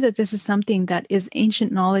I think that this is something that is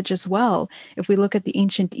ancient knowledge as well. If we look at the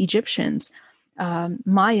ancient Egyptians,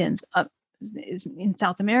 Mayans, in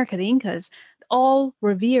South America, the Incas, all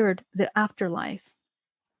revered the afterlife,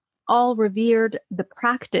 all revered the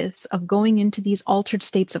practice of going into these altered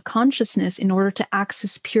states of consciousness in order to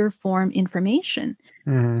access pure form information.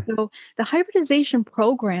 Mhm. So the hybridization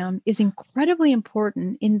program is incredibly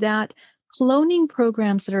important in that cloning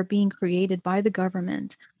programs that are being created by the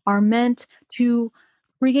government are meant to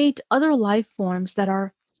create other life forms that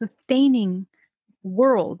are sustaining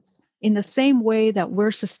worlds in the same way that we're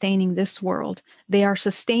sustaining this world. They are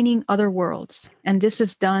sustaining other worlds. And this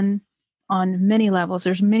is done on many levels.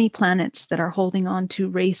 There's many planets that are holding on to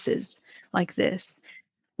races like this.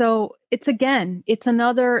 So it's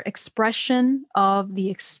another expression of the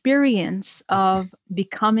experience of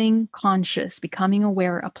becoming conscious, becoming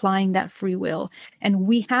aware, applying that free will. And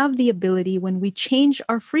we have the ability when we change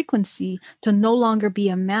our frequency to no longer be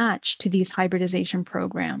a match to these hybridization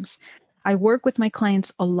programs. I work with my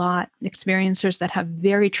clients a lot, experiencers that have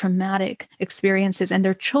very traumatic experiences, and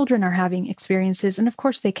their children are having experiences. And of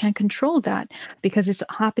course, they can't control that because it's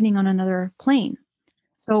happening on another plane.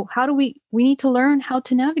 So how do we need to learn how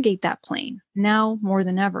to navigate that plane now more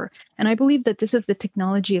than ever. And I believe that this is the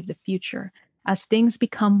technology of the future. As things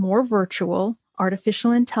become more virtual,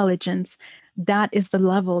 artificial intelligence, that is the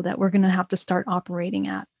level that we're going to have to start operating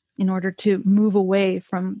at in order to move away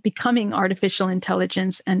from becoming artificial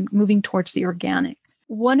intelligence and moving towards the organic.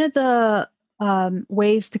 One of the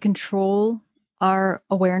ways to control our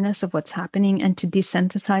awareness of what's happening and to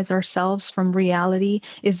desensitize ourselves from reality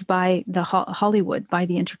is by the Hollywood, by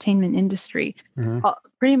the entertainment industry. Mhm.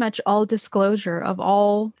 Pretty much all disclosure of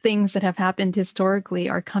all things that have happened historically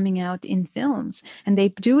are coming out in films. And they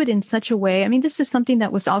do it in such a way. I mean, this is something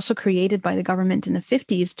that was also created by the government in the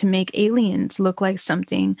 50s to make aliens look like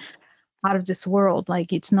something out of this world,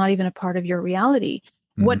 like it's not even a part of your reality.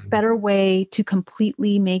 What Mhm. better way to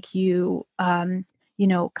completely make you,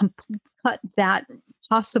 cut that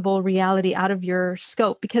possible reality out of your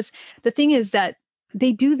scope? Because the thing is that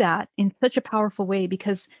they do that in such a powerful way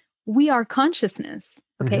because we are consciousness.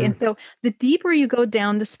 Okay. Mhm. And so the deeper you go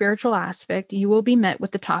down the spiritual aspect, you will be met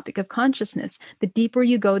with the topic of consciousness. The deeper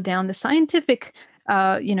you go down the scientific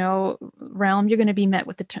realm, you're going to be met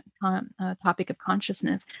with the topic of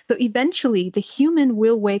consciousness. So eventually, the human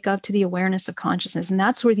will wake up to the awareness of consciousness, and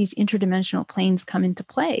that's where these interdimensional planes come into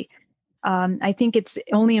play. I think it's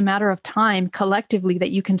only a matter of time collectively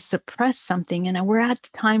that you can suppress something, and we're at the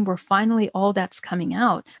time where finally all that's coming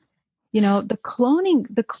out. The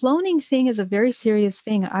cloning thing is a very serious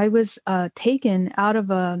thing. I was taken out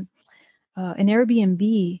of an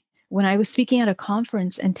Airbnb when I was speaking at a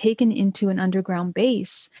conference and taken into an underground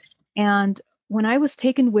base. And when I was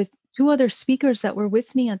taken with two other speakers that were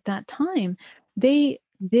with me at that time, they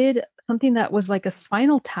did something that was like a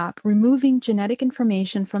spinal tap, removing genetic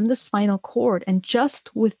information from the spinal cord. And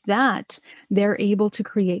just with that, they're able to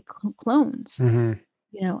create clones, Mhm.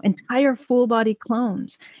 entire full body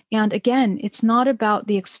clones. And again, it's not about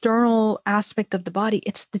the external aspect of the body,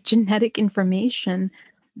 it's the genetic information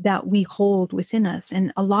that we hold within us.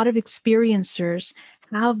 And a lot of experiencers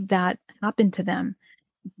have that happen to them.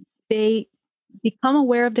 They become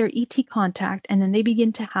aware of their ET contact and then they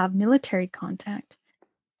begin to have military contact.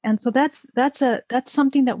 And so that's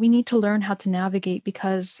something that we need to learn how to navigate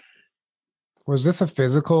because Was this a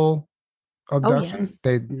physical oh abduction? yes,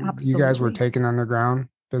 You guys were absolutely. taken underground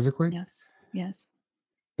physically? Yes. Yes.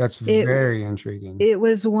 That's It very intriguing. it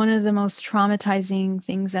was one of the most traumatizing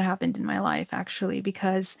things that happened in my life actually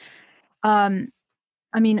because um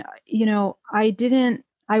I mean,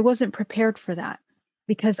 I wasn't prepared for that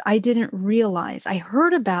because I didn't realize. I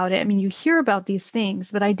heard about it. I mean, you hear about these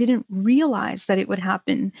things, but I didn't realize that it would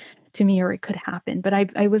happen to me or it could happen. But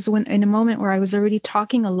I was in a moment where I was already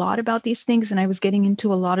talking a lot about these things and I was getting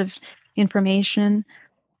into a lot of information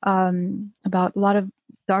about a lot of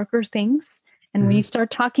darker things. And when Mhm. you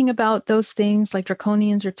start talking about those things like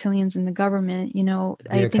draconians, reptilians, and the government, The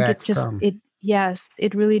I think attacks come. yes,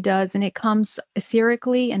 it really does. And it comes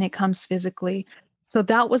etherically and it comes physically. So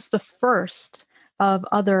that was the first of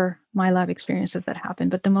other my lab experiences that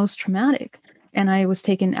happened, but the most traumatic. And I was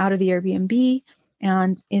taken out of the Airbnb,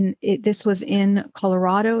 and this was in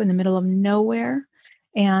Colorado in the middle of nowhere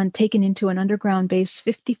and taken into an underground base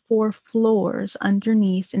 54 floors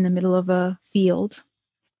underneath in the middle of a field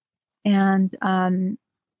and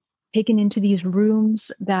taken into these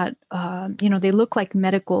rooms that they look like a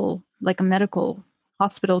medical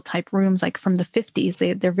hospital type rooms like from the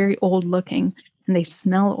 50s. They're very old looking and they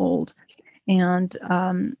smell old. And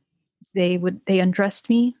they undressed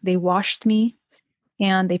me, they washed me,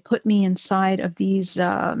 and they put me inside of these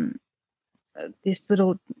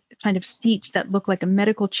little kind of seats that look like a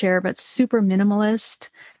medical chair but super minimalist,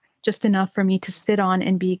 just enough for me to sit on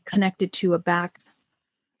and be connected to a back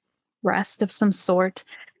rest of some sort.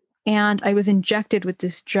 And I was injected with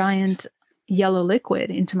this giant yellow liquid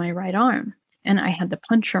into my right arm. And I had the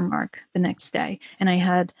puncture mark the next day. And I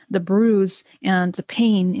had the bruise and the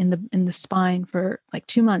pain in the spine for like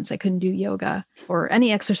 2 months. I couldn't do yoga or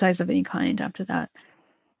any exercise of any kind after that.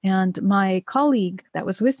 And my colleague that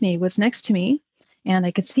was with me was next to me, and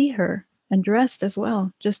I could see her and dressed as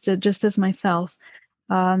well, just as myself.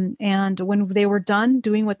 And when they were done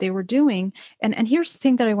doing what they were doing, and here's the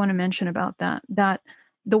thing that I want to mention about that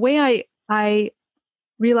the way I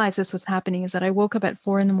realized this was happening is that I woke up at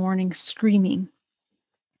 4 in the morning screaming.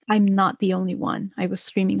 I'm not the only one. I was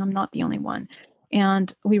screaming, I'm not the only one.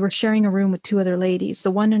 And we were sharing a room with two other ladies.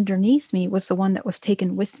 The one underneath me was the one that was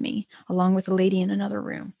taken with me, along with a lady in another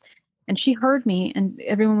room. And she heard me, and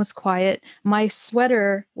everyone was quiet. My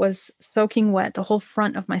sweater was soaking wet. The whole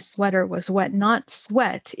front of my sweater was wet, not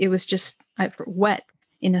sweat. It was just wet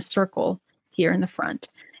in a circle here in the front.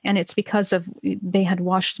 And it's because of they had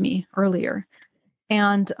washed me earlier.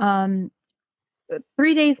 And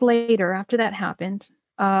 3 days later, after that happened,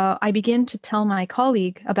 I began to tell my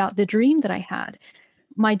colleague about the dream that I had.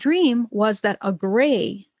 My dream was that a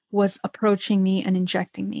gray was approaching me and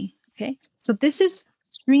injecting me. Okay. So this is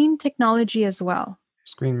screen technology as well,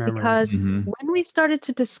 Screen memory. because when we started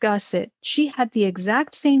to discuss it, she had the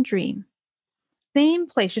exact same dream, same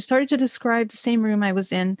place. She started to describe the same room I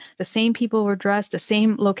was in, the same people were dressed, the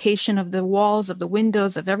same location of the walls, of the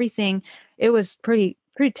windows, of everything. It was pretty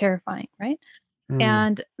terrifying, right? Mm.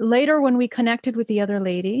 And later, when we connected with the other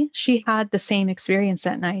lady, she had the same experience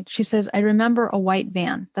that night. She says, I remember a white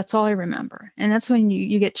van. That's all I remember. And that's when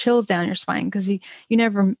you get chills down your spine, because you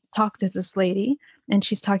never talk to this lady. And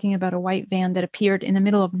she's talking about a white van that appeared in the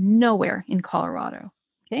middle of nowhere in Colorado.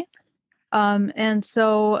 Okay. And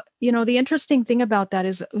so, the interesting thing about that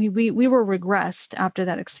is we were regressed after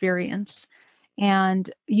that experience. And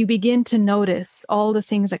you begin to notice all the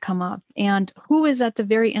things that come up. And who is at the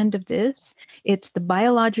very end of this? It's the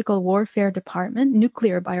Biological Warfare Department,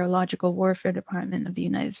 Nuclear Biological Warfare Department of the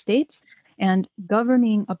United States. And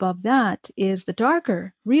governing above that is the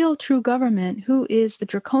darker, real, true government, who is the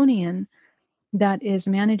draconian that is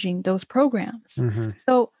managing those programs. Mm-hmm.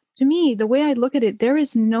 So, to me, the way I look at it, there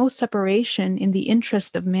is no separation in the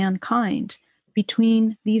interest of mankind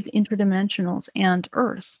between these interdimensionals and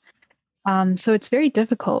Earth. So it's very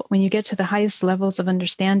difficult when you get to the highest levels of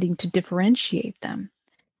understanding to differentiate them.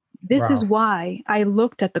 This is Wow. why I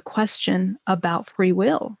looked at the question about free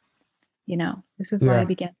will. This is why I Yeah.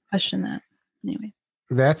 began to question that. Anyway,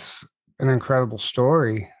 That's an incredible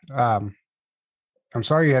story. I'm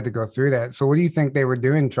sorry you had to go through that. So what do you think they were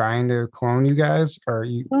doing, trying to clone you guys? Or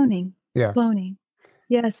you? cloning, Yeah. cloning.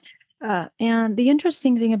 Yes. And the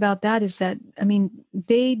interesting thing about that is that, I mean,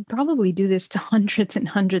 they probably do this to hundreds and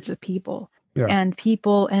hundreds of people. Yeah. And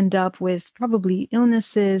people end up with probably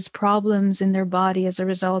illnesses, problems in their body as a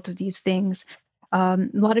result of these things. A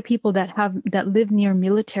lot of people that live near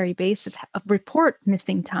military bases report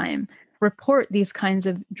missing time, report these kinds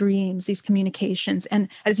of dreams, these communications. And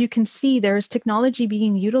as you can see, there's technology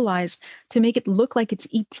being utilized to make it look like it's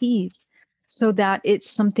ETs, so that it's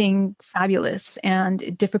something fabulous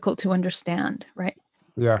and difficult to understand, right?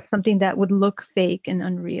 Yeah. Something that would look fake and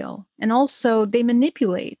unreal. And also they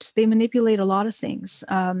manipulate a lot of things.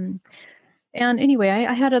 And anyway,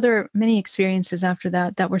 I had many experiences after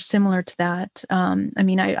that were similar to that. I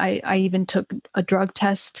mean, I even took a drug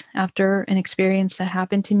test after an experience that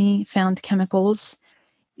happened to me, found chemicals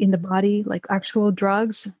in the body, like actual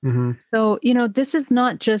drugs. Mm-hmm. So, this is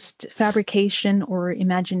not just fabrication or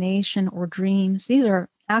imagination or dreams. These are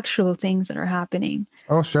actual things that are happening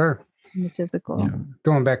Oh, sure. in the physical. Yeah.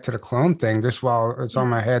 Going back to the clone thing, just while it's on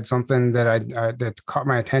my head, something that I that caught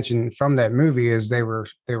my attention from that movie is they were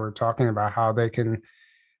talking about how they can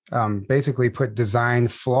basically put design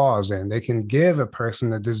flaws in. They can give a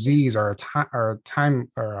person a disease or a time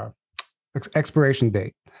or a expiration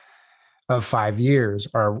date of 5 years,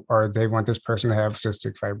 or they want this person to have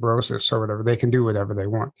cystic fibrosis or whatever. They can do whatever they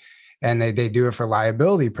want. And they do it for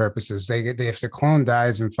liability purposes. If the clone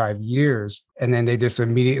dies in 5 years and then they just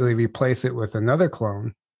immediately replace it with another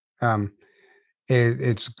clone,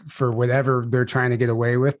 it's for whatever they're trying to get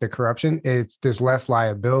away with, the corruption. There's less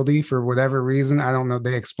liability for whatever reason. I don't know.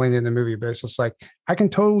 They explained it in the movie, but it's just like, I can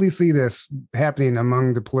totally see this happening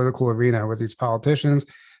among the political arena with these politicians.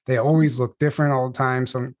 They always look different all the time.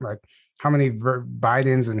 Some, like, how many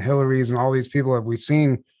Bidens and Hillarys and all these people have we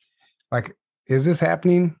seen? Like, is this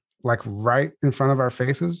happening like right in front of our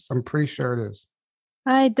faces? I'm pretty sure it is.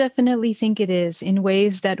 I definitely think it is, in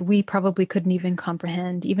ways that we probably couldn't even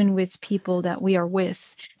comprehend, even with people that we are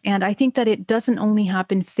with. And I think that it doesn't only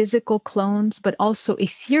happen physical clones, but also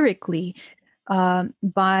etherically,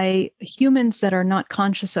 by humans that are not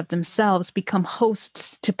conscious of themselves become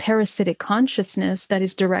hosts to parasitic consciousness that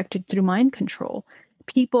is directed through mind control.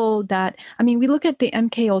 People that, I mean, we look at the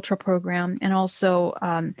MK Ultra program, and also,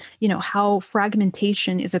 how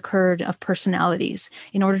fragmentation is occurred of personalities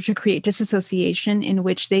in order to create disassociation, in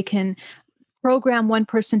which they can program one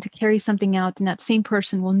person to carry something out, and that same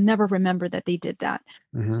person will never remember that they did that.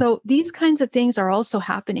 Mm-hmm. So these kinds of things are also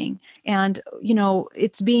happening. And,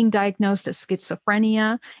 it's being diagnosed as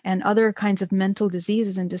schizophrenia and other kinds of mental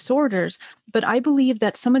diseases and disorders. But I believe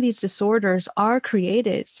that some of these disorders are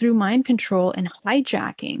created through mind control and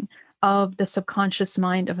hijacking of the subconscious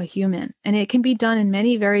mind of a human. And it can be done in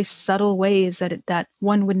many very subtle ways that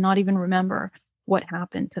one would not even remember. what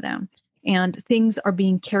happened to them. And things are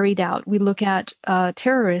being carried out. We look at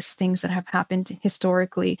terrorist things that have happened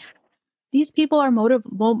historically. These people are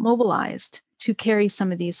mobilized to carry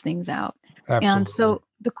some of these things out. And Absolutely. so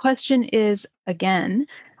the question is, again,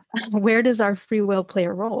 where does our free will play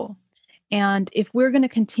a role? And if we're going to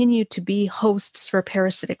continue to be hosts for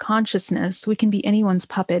parasitic consciousness, we can be anyone's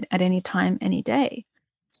puppet at any time, any day.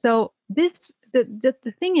 So the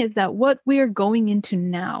thing is that what we are going into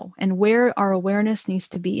now and where our awareness needs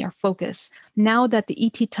to be, our focus, now that the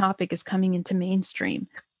ET topic is coming into mainstream,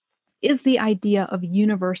 is the idea of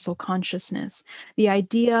universal consciousness, the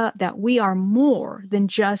idea that we are more than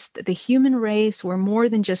just the human race, we're more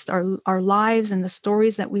than just our lives and the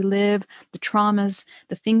stories that we live, the traumas,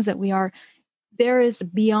 the things that we are. There is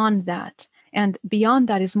beyond that. And beyond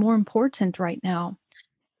that is more important right now.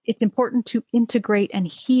 It's important to integrate and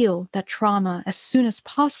heal that trauma as soon as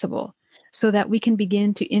possible so that we can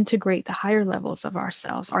begin to integrate the higher levels of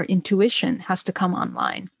ourselves. Our intuition has to come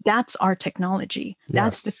online. That's our technology.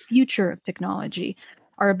 That's Yes. the future of technology.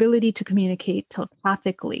 Our ability to communicate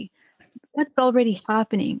telepathically. That's already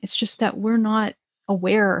happening. It's just that we're not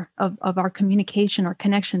aware of our communication, our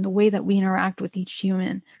connection, the way that we interact with each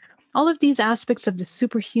human. All of these aspects of the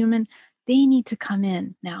superhuman, they need to come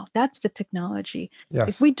in now. That's the technology. If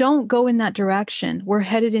Yes. we don't go in that direction, we're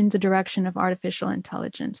headed in the direction of artificial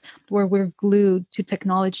intelligence, where we're glued to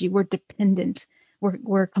technology. We're dependent.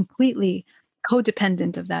 We're completely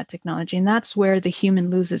codependent of that technology. And that's where the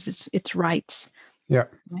human loses its rights. Yeah.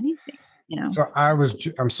 Anything, So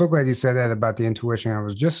I'm so glad you said that about the intuition. I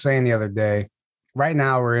was just saying the other day, right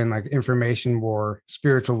now we're in like information war,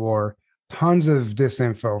 spiritual war, tons of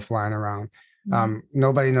disinfo flying around.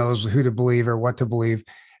 Nobody knows who to believe or what to believe.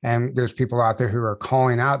 And there's people out there who are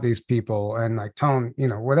calling out these people and like telling,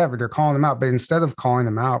 whatever, they're calling them out. But instead of calling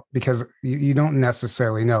them out, because you don't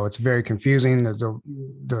necessarily know, it's very confusing.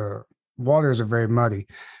 The waters are very muddy.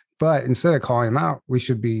 But instead of calling them out, we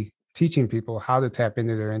should be teaching people how to tap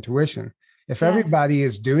into their intuition. If everybody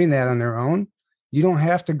is doing that on their own, you don't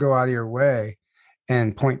have to go out of your way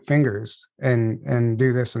and point fingers and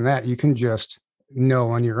do this and that. You can just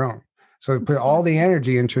know on your own. So put all the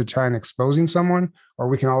energy into trying exposing someone, or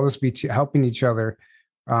we can all just be helping each other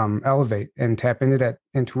elevate and tap into that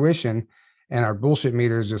intuition, and our bullshit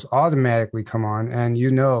meters just automatically come on, and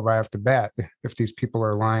right off the bat if these people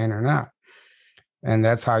are lying or not. And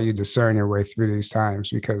that's how you discern your way through these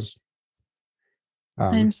times, because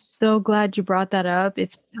I'm so glad you brought that up.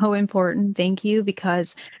 It's so important. Thank you,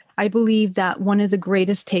 because I believe that one of the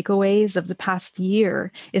greatest takeaways of the past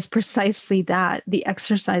year is precisely that, the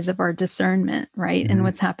exercise of our discernment, right? And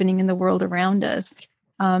what's happening in the world around us.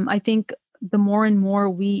 I think the more and more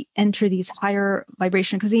we enter these higher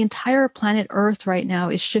vibration, because the entire planet Earth right now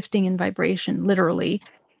is shifting in vibration, literally.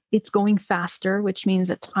 It's going faster, which means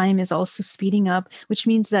that time is also speeding up, which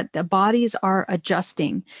means that the bodies are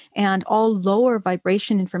adjusting and all lower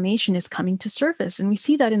vibration information is coming to surface. And we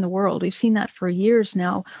see that in the world. We've seen that for years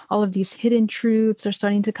now. All of these hidden truths are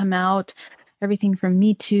starting to come out. Everything from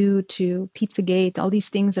Me Too to Pizzagate, all these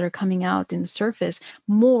things that are coming out in the surface,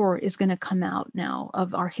 more is going to come out now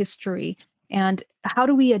of our history. And how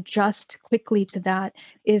do we adjust quickly to that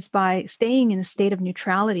is by staying in a state of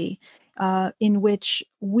neutrality, in which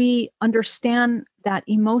we understand that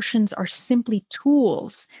emotions are simply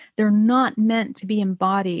tools. They're not meant to be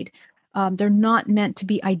embodied. They're not meant to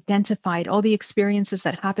be identified. All the experiences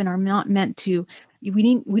that happen are not meant to.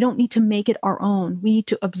 We don't need to make it our own. We need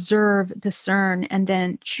to observe, discern, and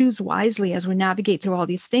then choose wisely as we navigate through all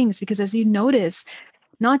these things. Because as you notice,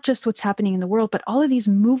 not just what's happening in the world, but all of these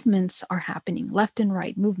movements are happening, left and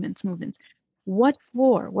right, movements. What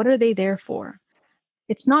for? What are they there for?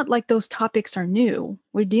 It's not like those topics are new.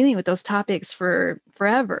 We're dealing with those topics for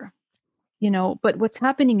forever, but what's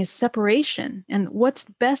happening is separation. And what's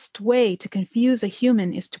the best way to confuse a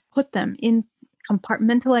human is to put them in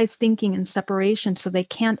compartmentalized thinking and separation so they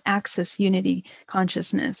can't access unity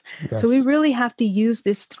consciousness. So we really have to use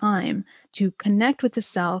this time to connect with the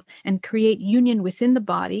self and create union within the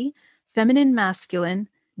body, feminine, masculine,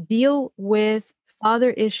 deal with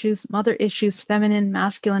father issues, mother issues, feminine,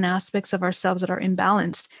 masculine aspects of ourselves that are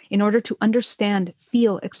imbalanced in order to understand,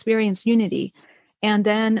 feel, experience unity. And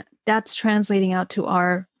then that's translating out to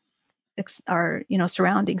our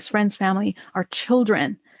surroundings, friends, family, our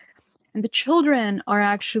children. And the children are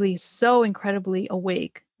actually so incredibly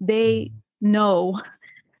awake. They know,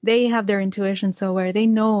 they have their intuition so where they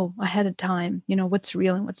know ahead of time, what's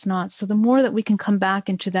real and what's not. So the more that we can come back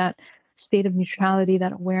into that state of neutrality,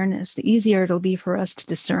 that awareness, the easier it'll be for us to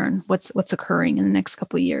discern what's occurring in the next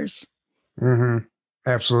couple of years.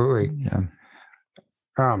 Absolutely.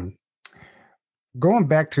 Yeah. Going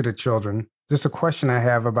back to the children, just a question I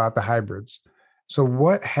have about the hybrids. So,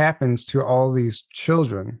 what happens to all these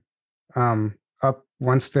children up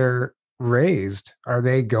once they're raised? Are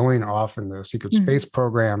they going off in the secret Mhm. space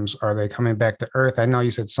programs? Are they coming back to Earth? I know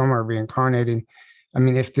you said some are reincarnating. I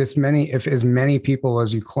mean, if as many people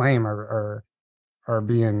as you claim are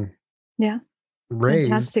being Yeah, raised,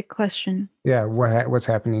 fantastic question. yeah, what's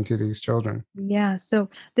happening to these children? Yeah, so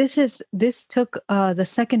this took the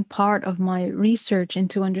second part of my research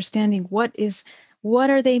into understanding what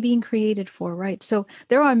are they being created for, right? So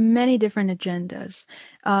there are many different agendas,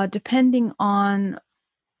 depending on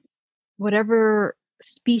whatever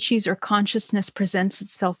species or consciousness presents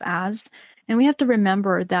itself as. And we have to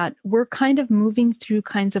remember that we're kind of moving through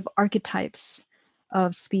kinds of archetypes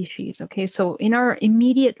of species. Okay, so in our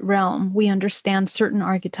immediate realm, we understand certain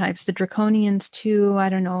archetypes, the draconians to, I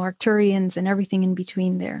don't know, Arcturians and everything in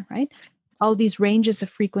between there, right? All these ranges of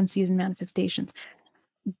frequencies and manifestations.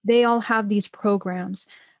 They all have these programs.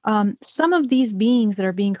 Some of these beings that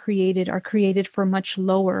are created for much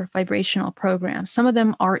lower vibrational programs. Some of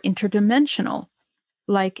them are interdimensional,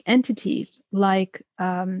 like entities, like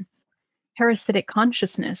parasitic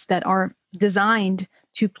consciousness that are designed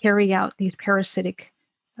to carry out these parasitic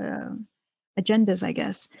uh, agendas, I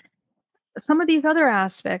guess. Some of these other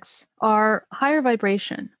aspects are higher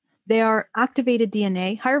vibration. They are activated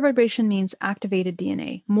DNA. Higher vibration means activated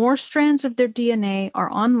DNA. More strands of their DNA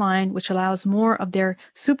are online, which allows more of their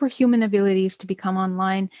superhuman abilities to become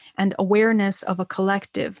online and awareness of a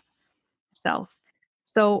collective self.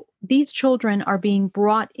 So these children are being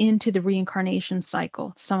brought into the reincarnation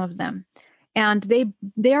cycle, some of them. And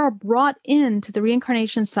they are brought into the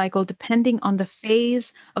reincarnation cycle depending on the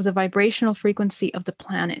phase of the vibrational frequency of the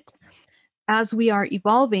planet. As we are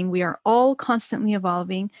evolving, we are all constantly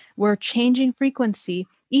evolving. We're changing frequency.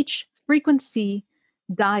 Each frequency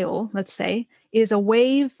dial, let's say, is a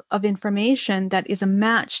wave of information that is a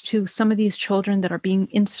match to some of these children that are being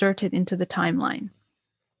inserted into the timeline.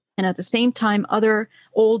 And at the same time, other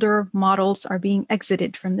older models are being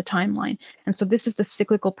exited from the timeline. And so this is the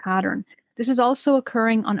cyclical pattern. This is also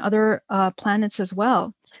occurring on other planets as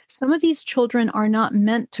well. Some of these children are not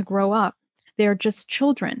meant to grow up, they're just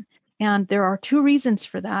children. And there are two reasons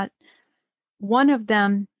for that. One of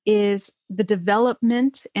them is the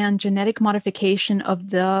development and genetic modification of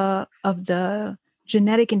the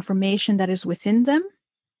genetic information that is within them.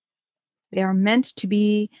 They are meant to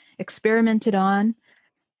be experimented on.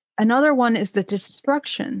 Another one is the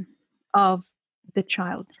destruction of the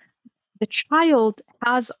child. The child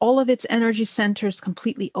has all of its energy centers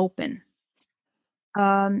completely open.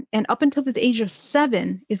 And up until the age of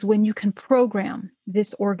 7 is when you can program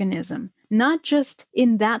this organism, not just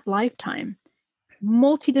in that lifetime,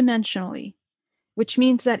 multidimensionally, which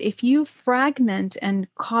means that if you fragment and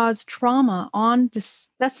cause trauma on the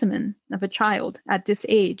specimen of a child at this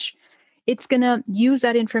age, it's going to use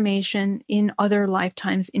that information in other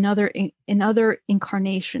lifetimes, in other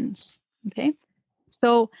incarnations. Okay,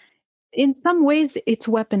 so in some ways it's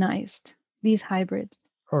weaponized, these hybrids.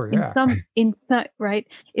 Oh in yeah. some in some right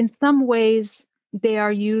in some ways they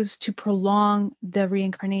are used to prolong the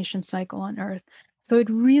reincarnation cycle on earth. So it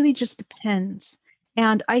really just depends.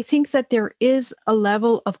 And I think that there is a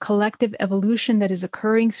level of collective evolution that is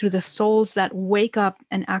occurring through the souls that wake up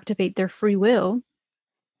and activate their free will.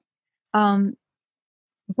 um,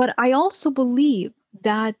 but I also believe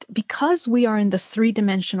that because we are in the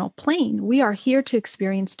three-dimensional plane, we are here to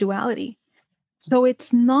experience duality. So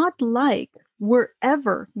it's not like we're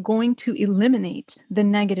ever going to eliminate the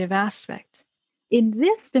negative aspect. In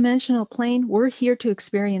this dimensional plane, we're here to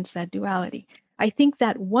experience that duality. I think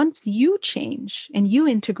that once you change and you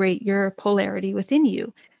integrate your polarity within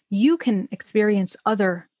you, you can experience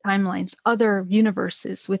other timelines, other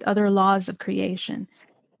universes with other laws of creation.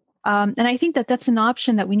 And I think that that's an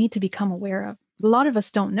option that we need to become aware of. A lot of us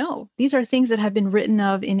don't know. These are things that have been written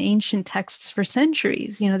of in ancient texts for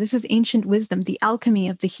centuries. This is ancient wisdom, the alchemy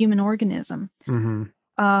of the human organism, Hmm.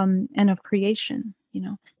 and of creation.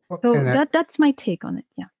 Well, So and that's my take on it.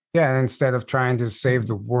 Yeah. yeah, and instead of trying to save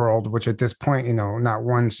the world, which at this point, not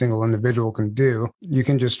one single individual can do, you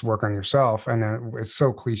can just work on yourself. And then it's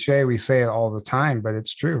so cliche, we say it all the time, but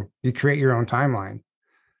it's true. You create your own timeline.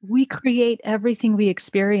 We create everything we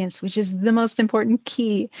experience, which is the most important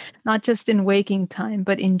key, not just in waking time,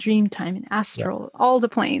 but in dream time, in Yeah. astral, all the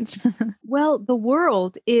planes. Well, the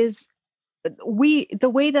world is the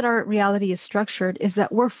way that our reality is structured is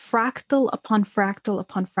that we're fractal upon fractal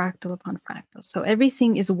upon fractal upon fractal. So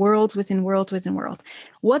everything is worlds within world within world.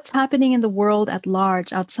 What's happening in the world at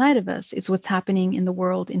large outside of us is what's happening in the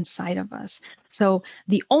world inside of us. So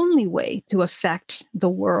the only way to affect the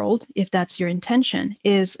world, if that's your intention,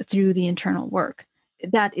 is through the internal work.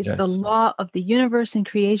 That is the Yes. law of the universe and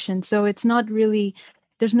creation. So it's not really,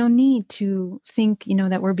 there's no need to think,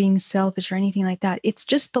 that we're being selfish or anything like that. It's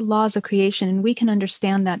just the laws of creation. And we can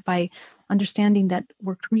understand that by understanding that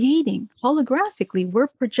we're creating holographically, we're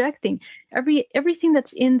projecting everything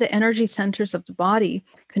that's in the energy centers of the body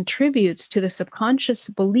contributes to the subconscious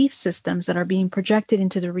belief systems that are being projected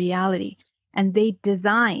into the reality. And they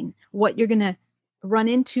design what you're going to run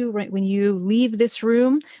into right when you leave this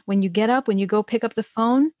room, when you get up, when you go pick up the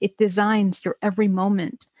phone, it designs your every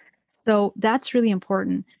moment. So that's really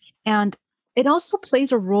important. And it also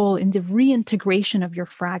plays a role in the reintegration of your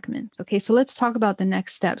fragments. Okay, so let's talk about the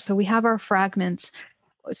next step. So we have our fragments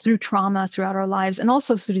through trauma throughout our lives and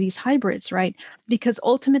also through these hybrids, right? Because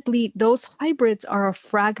ultimately, those hybrids are a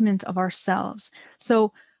fragment of ourselves.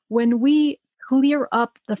 So when we clear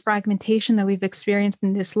up the fragmentation that we've experienced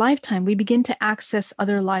in this lifetime, we begin to access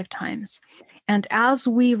other lifetimes. And as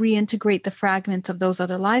we reintegrate the fragments of those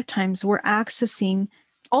other lifetimes, we're accessing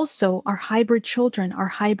also our hybrid children, our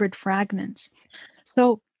hybrid fragments.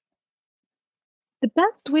 So the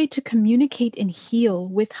best way to communicate and heal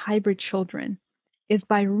with hybrid children is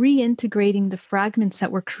by reintegrating the fragments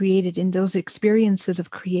that were created in those experiences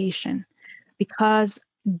of creation, because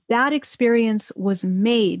that experience was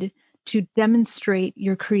made to demonstrate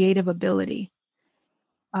your creative ability.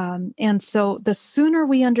 And so the sooner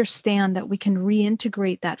we understand that we can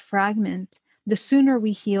reintegrate that fragment, the sooner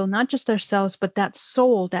we heal not just ourselves, but that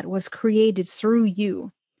soul that was created through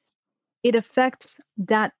you. It affects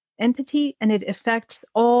that entity and it affects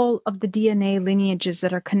all of the DNA lineages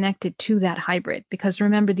that are connected to that hybrid. Because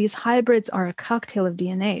remember, these hybrids are a cocktail of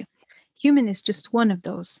DNA. Human is just one of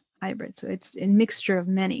those hybrids. So it's a mixture of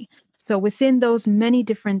many. So within those many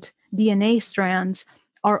different DNA strands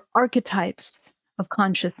are archetypes of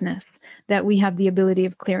consciousness that we have the ability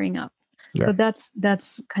of clearing up. Yeah. So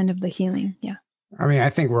that's kind of the healing. Yeah. I mean, I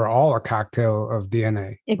think we're all a cocktail of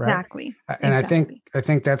DNA, Exactly. right? And exactly. I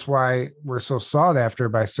think that's why we're so sought after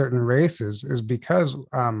by certain races, is because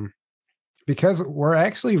we're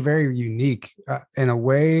actually very unique in a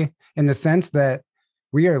way, in the sense that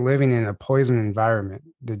we are living in a poison environment,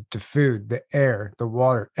 the food, the air, the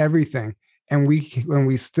water, everything, and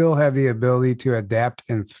we still have the ability to adapt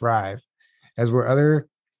and thrive, as where other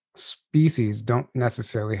species don't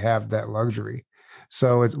necessarily have that luxury.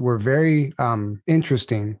 So we're very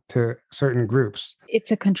interesting to certain groups.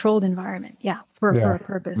 It's a controlled environment, for Yeah. a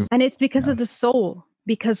purpose. And it's because of the soul,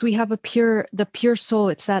 because we have the pure soul.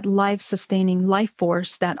 It's that life-sustaining life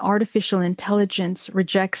force that artificial intelligence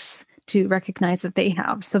rejects to recognize that they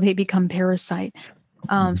have. So they become parasite.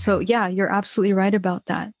 So yeah, you're absolutely right about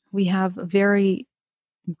that. We have very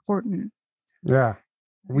important. Yeah.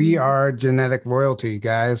 We are genetic royalty,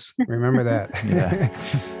 guys. Remember that. Yeah.